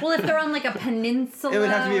 Well, if they're on like a peninsula, it would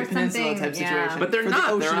have to be a peninsula something, type situation. But they're For not.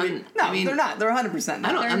 The ocean they're not. They're 100% not.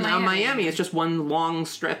 I don't. They're in On Miami. Miami, it's just one long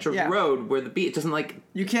stretch of road where the beach doesn't like.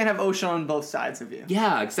 You can't have ocean on both sides of you.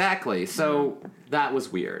 Yeah, exactly. So that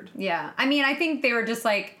was weird. Yeah, I mean, I think they were just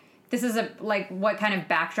like, this is what kind of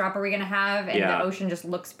backdrop are we going to have? And the ocean just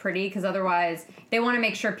looks pretty because otherwise they want to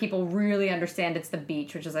make sure people really understand it's the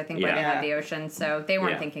beach, which is I think why they have the ocean. So they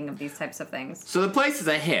weren't thinking of these types of things. So the place is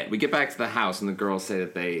a hit. We get back to the house and the girls say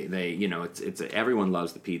that they it's everyone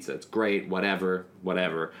loves the pizza. It's great, whatever.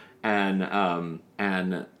 And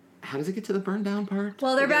how does it get to the burn down part?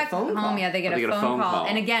 Well, they're They get a back phone home. call. Yeah, they get a phone call. call.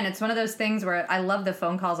 And again, it's one of those things where I love the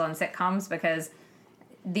phone calls on sitcoms because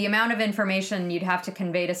the amount of information you'd have to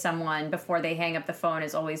convey to someone before they hang up the phone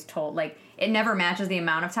is always told. Like, it never matches the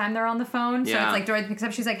amount of time they're on the phone. So it's like Dorothy picks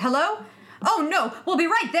up, she's like, hello? Oh, no, we'll be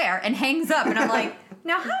right there, and hangs up. And I'm like,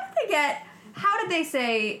 now how did they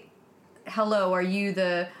say, hello, are you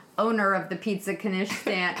the owner of the Pizza Knish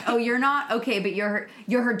stand? Oh, you're not? Okay, but you're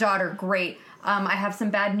her daughter. Great. I have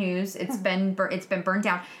some bad news. It's been burned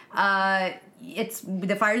down.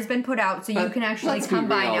 The fire's been put out, so you can actually come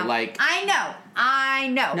by now. Like, I know.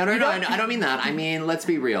 No, I don't mean that. I mean, let's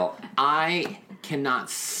be real. I cannot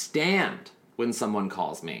stand when someone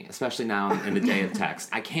calls me, especially now in the day of text.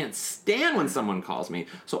 I can't stand when someone calls me.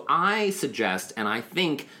 So I suggest, and I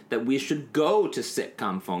think that we should go to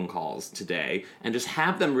sitcom phone calls today and just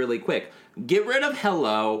have them really quick. Get rid of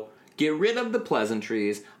hello. Get rid of the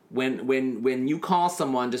pleasantries. When you call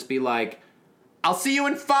someone, just be like, I'll see you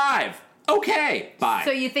in 5. Okay, bye.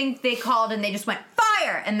 So you think they called and they just went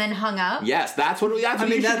fire and then hung up? Yes, that's what you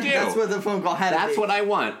should do. That's what the phone call had to be. That's what I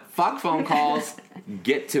want. Fuck phone calls.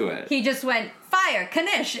 Get to it. He just went fire,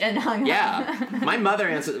 Knish, and hung up. Yeah. My mother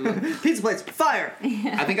answered. Pizza place, fire!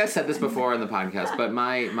 I think I said this before in the podcast, but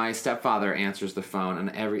my stepfather answers the phone,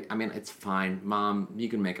 and it's fine. Mom, you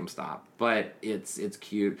can make him stop. But it's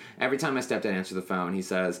cute. Every time my stepdad answers the phone, he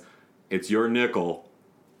says, it's your nickel.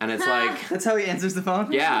 And it's like... That's how he answers the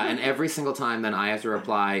phone? Yeah, and every single time then I have to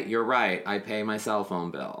reply, you're right, I pay my cell phone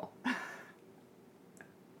bill.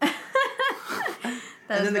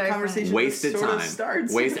 And then the conversation wasted sort time. of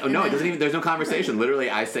starts. No, it doesn't even. There's no conversation. Literally,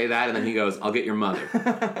 I say that, and then he goes, "I'll get your mother."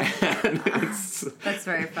 That's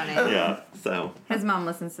very funny. Yeah. So his mom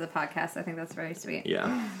listens to the podcast. I think that's very sweet.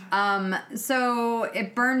 Yeah. So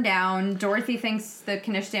it burned down. Dorothy thinks the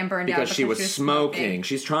Knish stand burned down because she was smoking.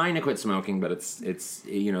 She's trying to quit smoking, but it's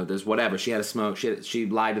there's whatever. She had a smoke. She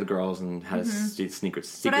lied to the girls and had a secret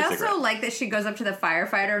But I also cigarette. like that she goes up to the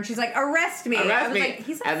firefighter and she's like, "Arrest me!" I was like,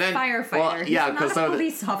 "He's a firefighter. Well, yeah, because so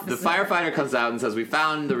police officer." The firefighter comes out and says, "We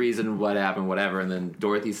found the reason what happened, whatever." And then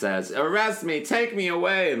Dorothy says, "Arrest me, take me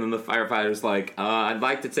away." And then the firefighter's like, like, I'd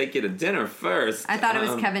like to take you to dinner first. I thought it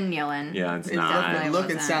was Kevin Nealon. Yeah, it's It not. definitely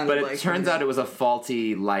looked and sounded But it like turns him. out it was a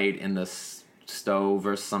faulty light in the stove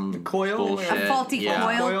or some coil? bullshit. A faulty Yeah.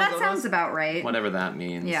 coil. Coil, That those- sounds about right. Whatever that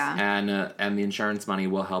means. Yeah. And the insurance money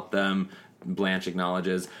will help them. Blanche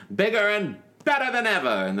acknowledges, bigger and better than ever.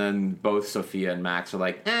 And then both Sophia and Max are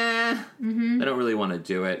like, they don't really want to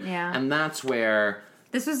do it. Yeah. And that's where...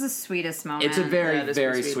 This was the sweetest moment. It's a very, Yeah, it is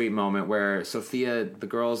very pretty sweet. sweet moment where Sophia, the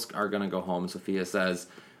girls are going to go home. Sophia says,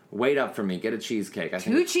 wait up for me, get a cheesecake. I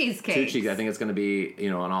think Two it's- cheesecakes. Two cheesecakes. I think it's going to be,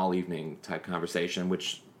 an all evening type conversation,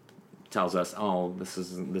 which tells us, this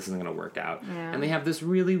isn't going to work out. Yeah. And they have this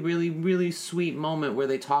really, really, really sweet moment where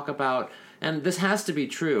they talk about, and this has to be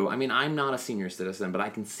true. I mean, I'm not a senior citizen, but I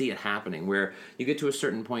can see it happening where you get to a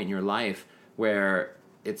certain point in your life where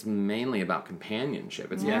it's mainly about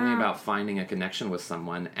companionship. It's mainly about finding a connection with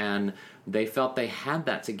someone, and they felt they had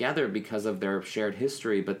that together because of their shared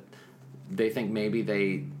history, but they think maybe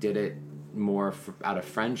they did it more out of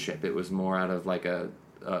friendship. It was more out of like a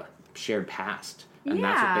shared past. And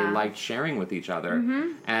that's what they Yeah. liked sharing with each other.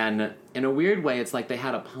 And in a weird way, it's like they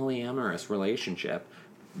had a polyamorous relationship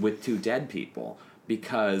with two dead people,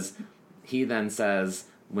 because he then says,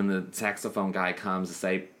 when the saxophone guy comes to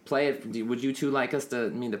say, play it, would you two like us to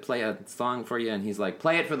play a song for you? And he's like,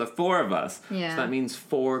 play it for the four of us. Yeah. So that means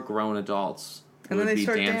 4 grown adults And would then they be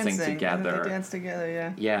start dancing dancing together. And then they dance together,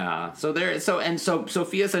 yeah. Yeah. So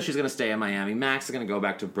Sophia says she's going to stay in Miami. Max is going to go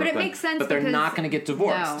back to Brooklyn. makes sense But they're because- not going to get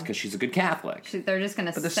divorced No. because she's a good Catholic. They're just going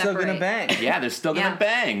to But they're separate. still gonna bang. Yeah, they're still going to Yeah.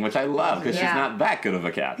 bang, which I love because she's Yeah. not that good of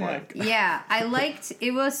a Catholic. Yeah, I liked,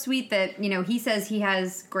 it was sweet that, he says he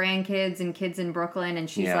has grandkids and kids in Brooklyn, and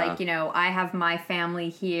she's Yeah. like, I have my family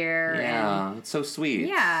here. Yeah, And it's so sweet.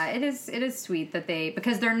 yeah, it is sweet that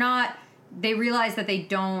because they realize that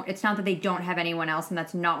it's not that they don't have anyone else, and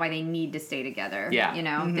that's not why they need to stay together. Yeah.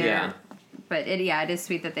 Yeah. But it is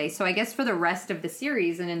sweet that so I guess for the rest of the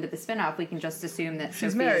series and into the spinoff, we can just assume that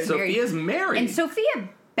She's Sophia's married. Sophia's married. And Sophia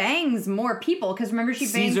bangs more people, because remember she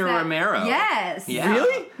bangs Cesar that, Romero. Yes. Yeah.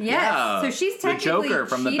 Really? Yes. Yeah. So she's technically the Joker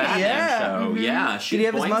from the cheating. Batman Yeah. show. Yeah, she Did he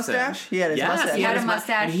have his points mustache? him. He had his Yes, mustache. He had his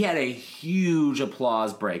mustache. and he had a huge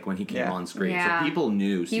applause break when he came Yeah. on screen. Yeah. So people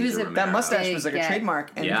knew He was Cesar a- Romero. That mustache Big was like a get.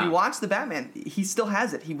 trademark. And Yeah. if you watch the Batman, he still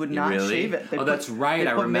has it. He would not Really? shave it. They Oh, put- that's right. they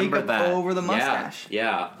I put remember makeup that. over the mustache.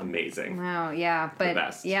 Yeah, amazing. Wow, yeah, but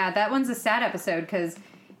best. yeah, that one's a sad episode because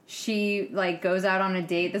she goes out on a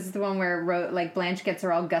date. This is the one where Blanche gets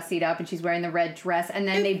her all gussied up and she's wearing the red dress, and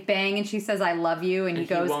then they bang and she says "I love you," and he And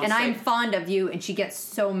he goes, won't "And I'm say- fond of you," and she gets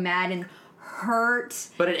so mad and hurt.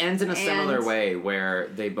 But it ends in a similar And- way where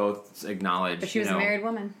they both acknowledge But she was a married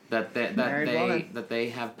woman. that Married woman. they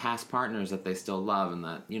have past partners that they still love, and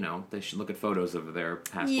that they should look at photos of their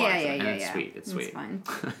past Yeah, partners. yeah, and yeah, it's yeah. sweet. It's sweet. fun.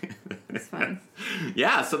 It's fun.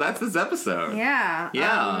 Yeah, so that's this episode. Yeah.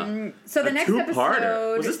 Yeah. So the A next two-parter.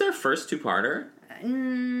 episode. Was this their first two-parter?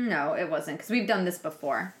 No, it wasn't, because we've done this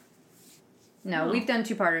before. No, we've done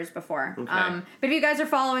two-parters before. Okay. But if you guys are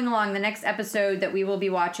following along, the next episode that we will be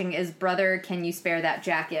watching is Brother, Can You Spare That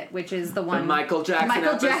Jacket? Which is the one... The Michael Jackson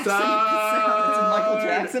Jackson It's a Michael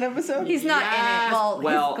Jackson episode? He's not Yes. in it.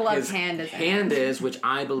 Well, his gloved his hand is hand in it. is, which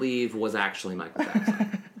I believe was actually Michael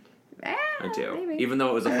Jackson. I do. Maybe. Even though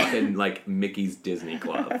it was a fucking, Mickey's Disney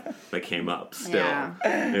glove that came up still.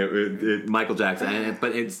 Yeah. Michael Jackson.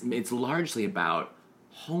 But it's largely about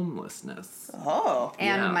homelessness. Oh.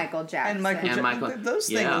 And Yeah. Michael Jackson. And Michael Jackson. Michael- Those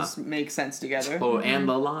yeah. things make sense together. Oh, and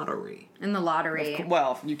the lottery. In the lottery.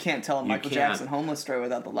 Well, you can't tell a Michael can't. Jackson homeless story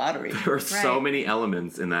without the lottery. There are so Right. many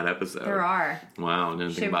elements in that episode. There are. Wow, I didn't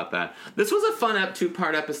think Should- about that. This was a fun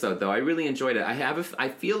two-part episode, though. I really enjoyed it. I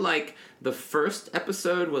feel like the first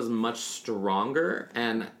episode was much stronger,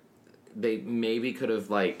 and they maybe could have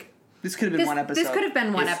This could have been one episode. This could have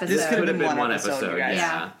been one episode. This could have been one episode, episode. you guys.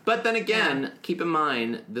 Yeah. Yeah. But then again, keep in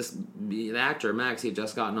mind the actor Max. He had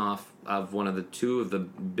just gotten off of one of the two of the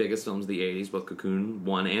biggest films of the '80s, both Cocoon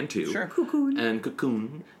 1 and 2. Sure.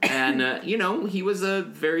 Cocoon. And he was a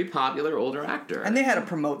very popular older actor. And they had to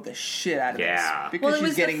promote the shit out of Yeah. this. Because Well, it she's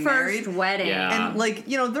was getting the first married. wedding. Yeah. And,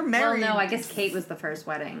 they're Well, married. no, I guess Kate was the first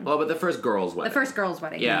wedding. Well, but the first girls' wedding. The first girls'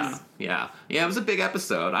 wedding. Yeah, yes. yeah. It was a big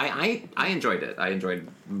episode. I enjoyed it. I enjoyed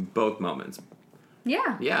both moments.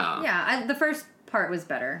 Yeah. Yeah. Yeah. The first part was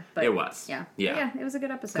better. But It was. Yeah. Yeah. But yeah, it was a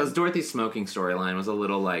good episode. Because Dorothy's smoking storyline was a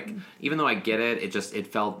little even though I get it, it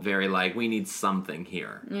felt very we need something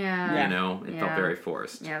here. Yeah. It felt Yeah. very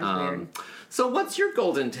forced. Yeah, it was weird. So what's your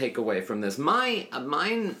golden takeaway from this? Mine,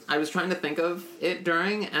 I was trying to think of it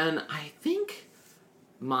during, and I think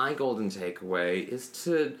my golden takeaway is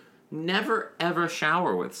to never ever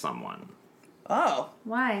shower with someone. Oh.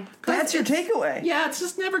 Why? That's your takeaway. Yeah, it's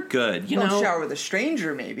just never good. You Don't know, shower with a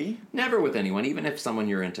stranger, maybe. never with anyone, even if someone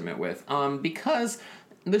you're intimate with. Because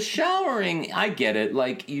the showering, I get it.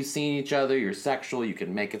 Like, you see each other, you're sexual, you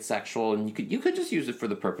can make it sexual, and you could just use it for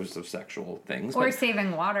the purpose of sexual things. Or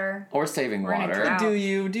saving water. Or saving Or in a water. drought. Do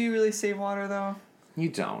you really save water, though? You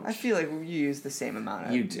don't. I feel like you use the same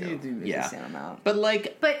amount. You do. You do use the same amount. But,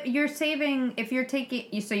 like... But you're saving, if you're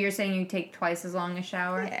taking, so you're saying you take twice as long a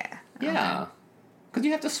shower? Yeah. Yeah. Because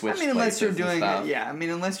you have to switch I mean, unless you're doing stuff. it, yeah. I mean,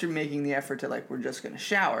 unless you're making the effort to, like, we're just gonna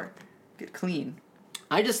shower, get clean.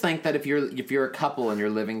 I just think that if you're a couple and you're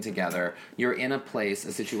living together, you're in a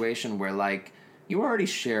situation where, like, you already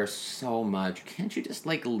share so much. Can't you just,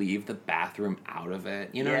 like, leave the bathroom out of it?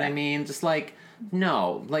 You know what I mean? Just, like,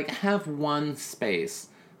 no. Like, have one space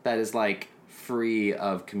that is, like, free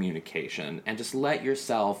of communication and just let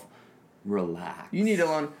yourself relax. You need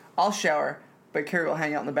alone. I'll shower, but Carrie will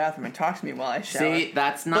hang out in the bathroom and talk to me while I shower. See,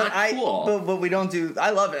 that's not cool. But we don't do. I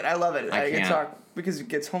love it. I get can't. talk because it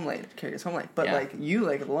gets home late. Carrie gets home late. But like you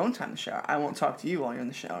like alone time in the shower. I won't talk to you while you're in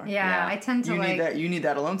the shower. Yeah. I tend to You need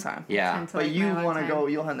that alone time. Yeah. But you want to go.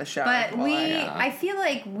 You'll have the shower. But while I feel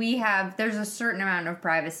like there's a certain amount of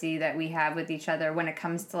privacy that we have with each other when it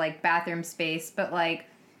comes to like bathroom space. But like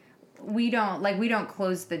we don't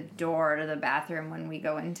close the door to the bathroom when we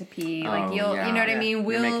go in to pee. Like you know what I mean?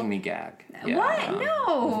 You're making me gag. Yeah. What?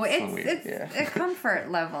 No, That's it's a comfort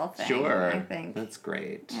level thing. Sure, I think that's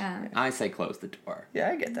great. Yeah. I say close the door. Yeah,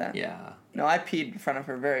 I get that. Yeah. No, I peed in front of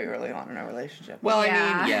her very early on in our relationship. Well,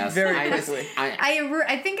 Yeah. I mean, yes, Very quickly.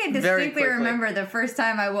 I think I distinctly remember the first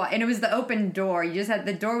time I walked, and it was the open door. You just had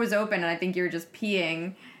the door was open, and I think you were just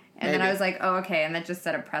peeing. And then I was like, oh, okay, and that just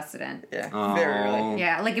set a precedent. Yeah, very early.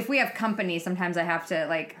 Yeah, like if we have company, sometimes I have to,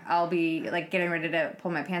 like, I'll be, like, getting ready to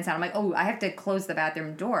pull my pants down. I'm like, oh, I have to close the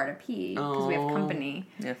bathroom door to pee because we have company.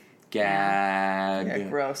 Yeah. Gag. Yeah,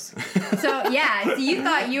 gross. So, so you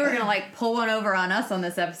thought you were going to, like, pull one over on us on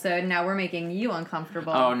this episode, and now we're making you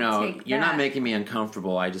uncomfortable. Oh, no, Take you're that. not making me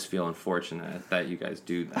uncomfortable. I just feel unfortunate that you guys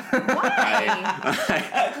do that.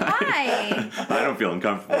 Why? Why? I don't feel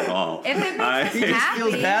uncomfortable at all. If it makes us happy.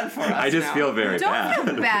 Feels bad for us. I just now. feel very Don't bad.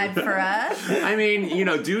 feel bad for us. I mean,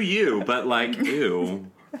 do you, but, like, ew.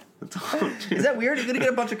 Is that weird? You're gonna get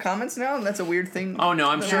a bunch of comments now, and that's a weird thing. Oh no,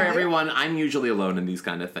 I'm sure Yeah. everyone. I'm usually alone in these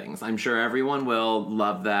kind of things. I'm sure everyone will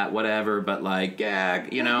love that, whatever. But like, gag,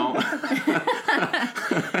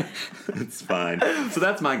 it's fine. So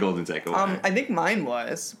that's my golden takeaway. I think mine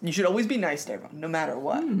was you should always be nice to everyone, no matter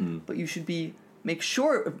what. But you should make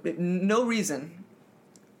sure no reason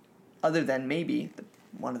other than maybe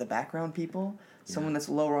one of the background people. Someone that's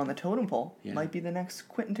lower on the totem pole might be the next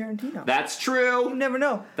Quentin Tarantino. That's true. You never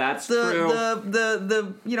know. That's true. true.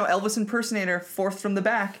 The Elvis impersonator, fourth from the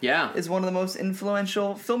back. Yeah. Is one of the most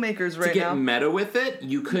influential filmmakers right now. To get meta with it,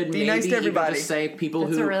 you could Be maybe nice to everybody. even just say people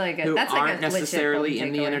That's who, a really good- who that's like a aren't legit necessarily golden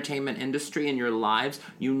in the takeaway. entertainment industry in your lives.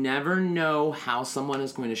 You never know how someone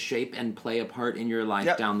is going to shape and play a part in your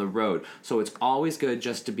life down the road. So it's always good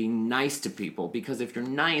just to be nice to people, because if you're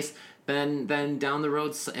nice, then down the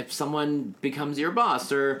road, if someone becomes your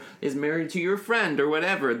boss or is married to your friend or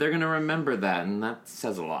whatever, they're going to remember that, and that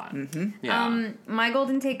says a lot. Mm-hmm. Yeah. My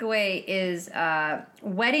golden takeaway is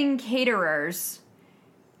wedding caterers.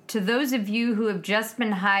 To those of you who have just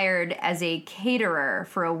been hired as a caterer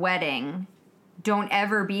for a wedding, don't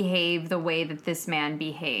ever behave the way that this man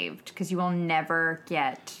behaved, because you will never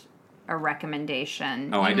get a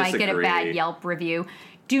recommendation. Oh, you might get a disagree. bad Yelp review.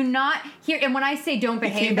 Do not hear, and when I say don't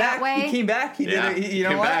behave that way, He came back. He Yeah. did it. You know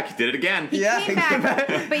Came what? back. He did it again. he came back.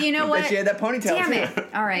 But you know what? Bet you had that ponytail. Damn too. it!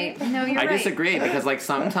 All right, no, you're I right. disagree, because like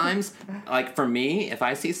sometimes, like for me, if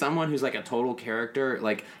I see someone who's like a total character,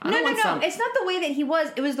 like I don't want some. It's not the way that he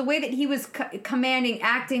was. It was the way that he was commanding,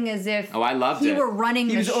 acting as if Oh, I loved he it. were running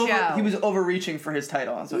He the was show. he was overreaching for his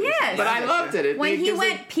title. That's what you're Yes. saying. But I loved it. when it he gives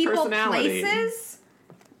went it people personality. places.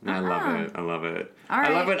 I love it. I love it. All I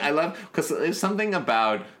love right. it. I love because there's something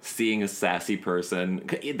about seeing a sassy person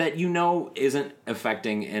that isn't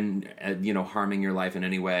affecting and harming your life in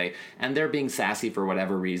any way, and they're being sassy for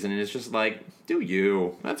whatever reason, and it's just like, do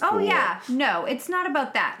you? That's cool. Oh yeah, no, it's not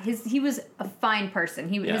about that. He was a fine person.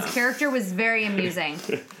 His character was very amusing.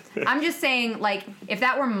 I'm just saying, like, if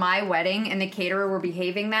that were my wedding and the caterer were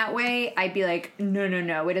behaving that way, I'd be like,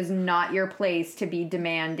 no, it is not your place to be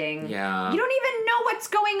demanding. Yeah. You don't even know what's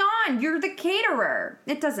going on. You're the caterer.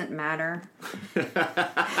 It doesn't matter.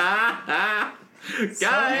 Guys, So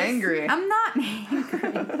angry. I'm not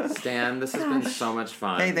angry. Stan, this has been so much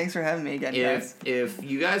fun. Hey, thanks for having me again, guys. If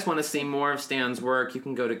you guys want to see more of Stan's work, you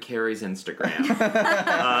can go to Carrie's Instagram.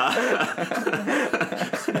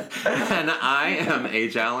 And I am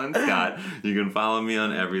H. Allen Scott. You can follow me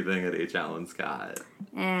on everything at H. Allen Scott.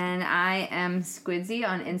 And I am Squidsy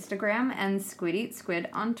on Instagram and Squid Eat Squid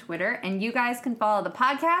on Twitter. And you guys can follow the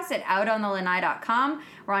podcast at outonthelanai.com.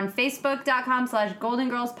 We're on Facebook.com/Golden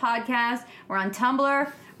Girls Podcast. We're on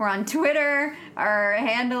Tumblr. We're on Twitter. Our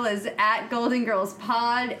handle is at Golden Girls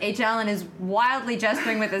Pod. H. Allen is wildly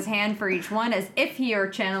gesturing with his hand for each one as if he were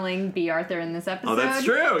channeling B. Arthur in this episode. Oh, that's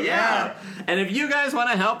true, yeah. And if you guys want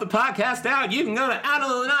to help the podcast out, you can go to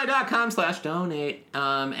outonthelanai.com/donate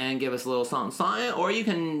and give us a little something, or you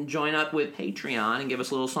can join up with Patreon and give us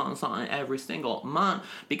a little something every single month,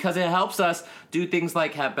 because it helps us do things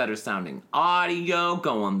like have better sounding audio,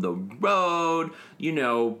 go on the road,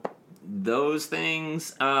 those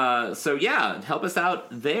things. So yeah, help us out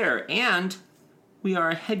there. And we are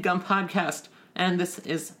a HeadGum podcast, and this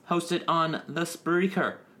is hosted on the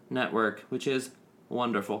Spreaker network, which is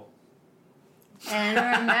wonderful. And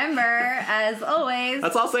remember, as always,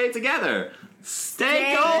 Let's all say it together.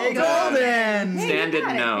 Stay Golden! Stan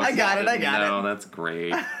didn't know. I got it. No, that's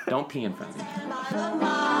great. Don't pee in front of me.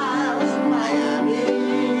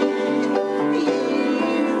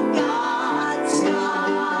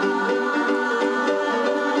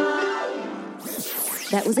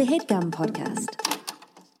 That was a HeadGum podcast.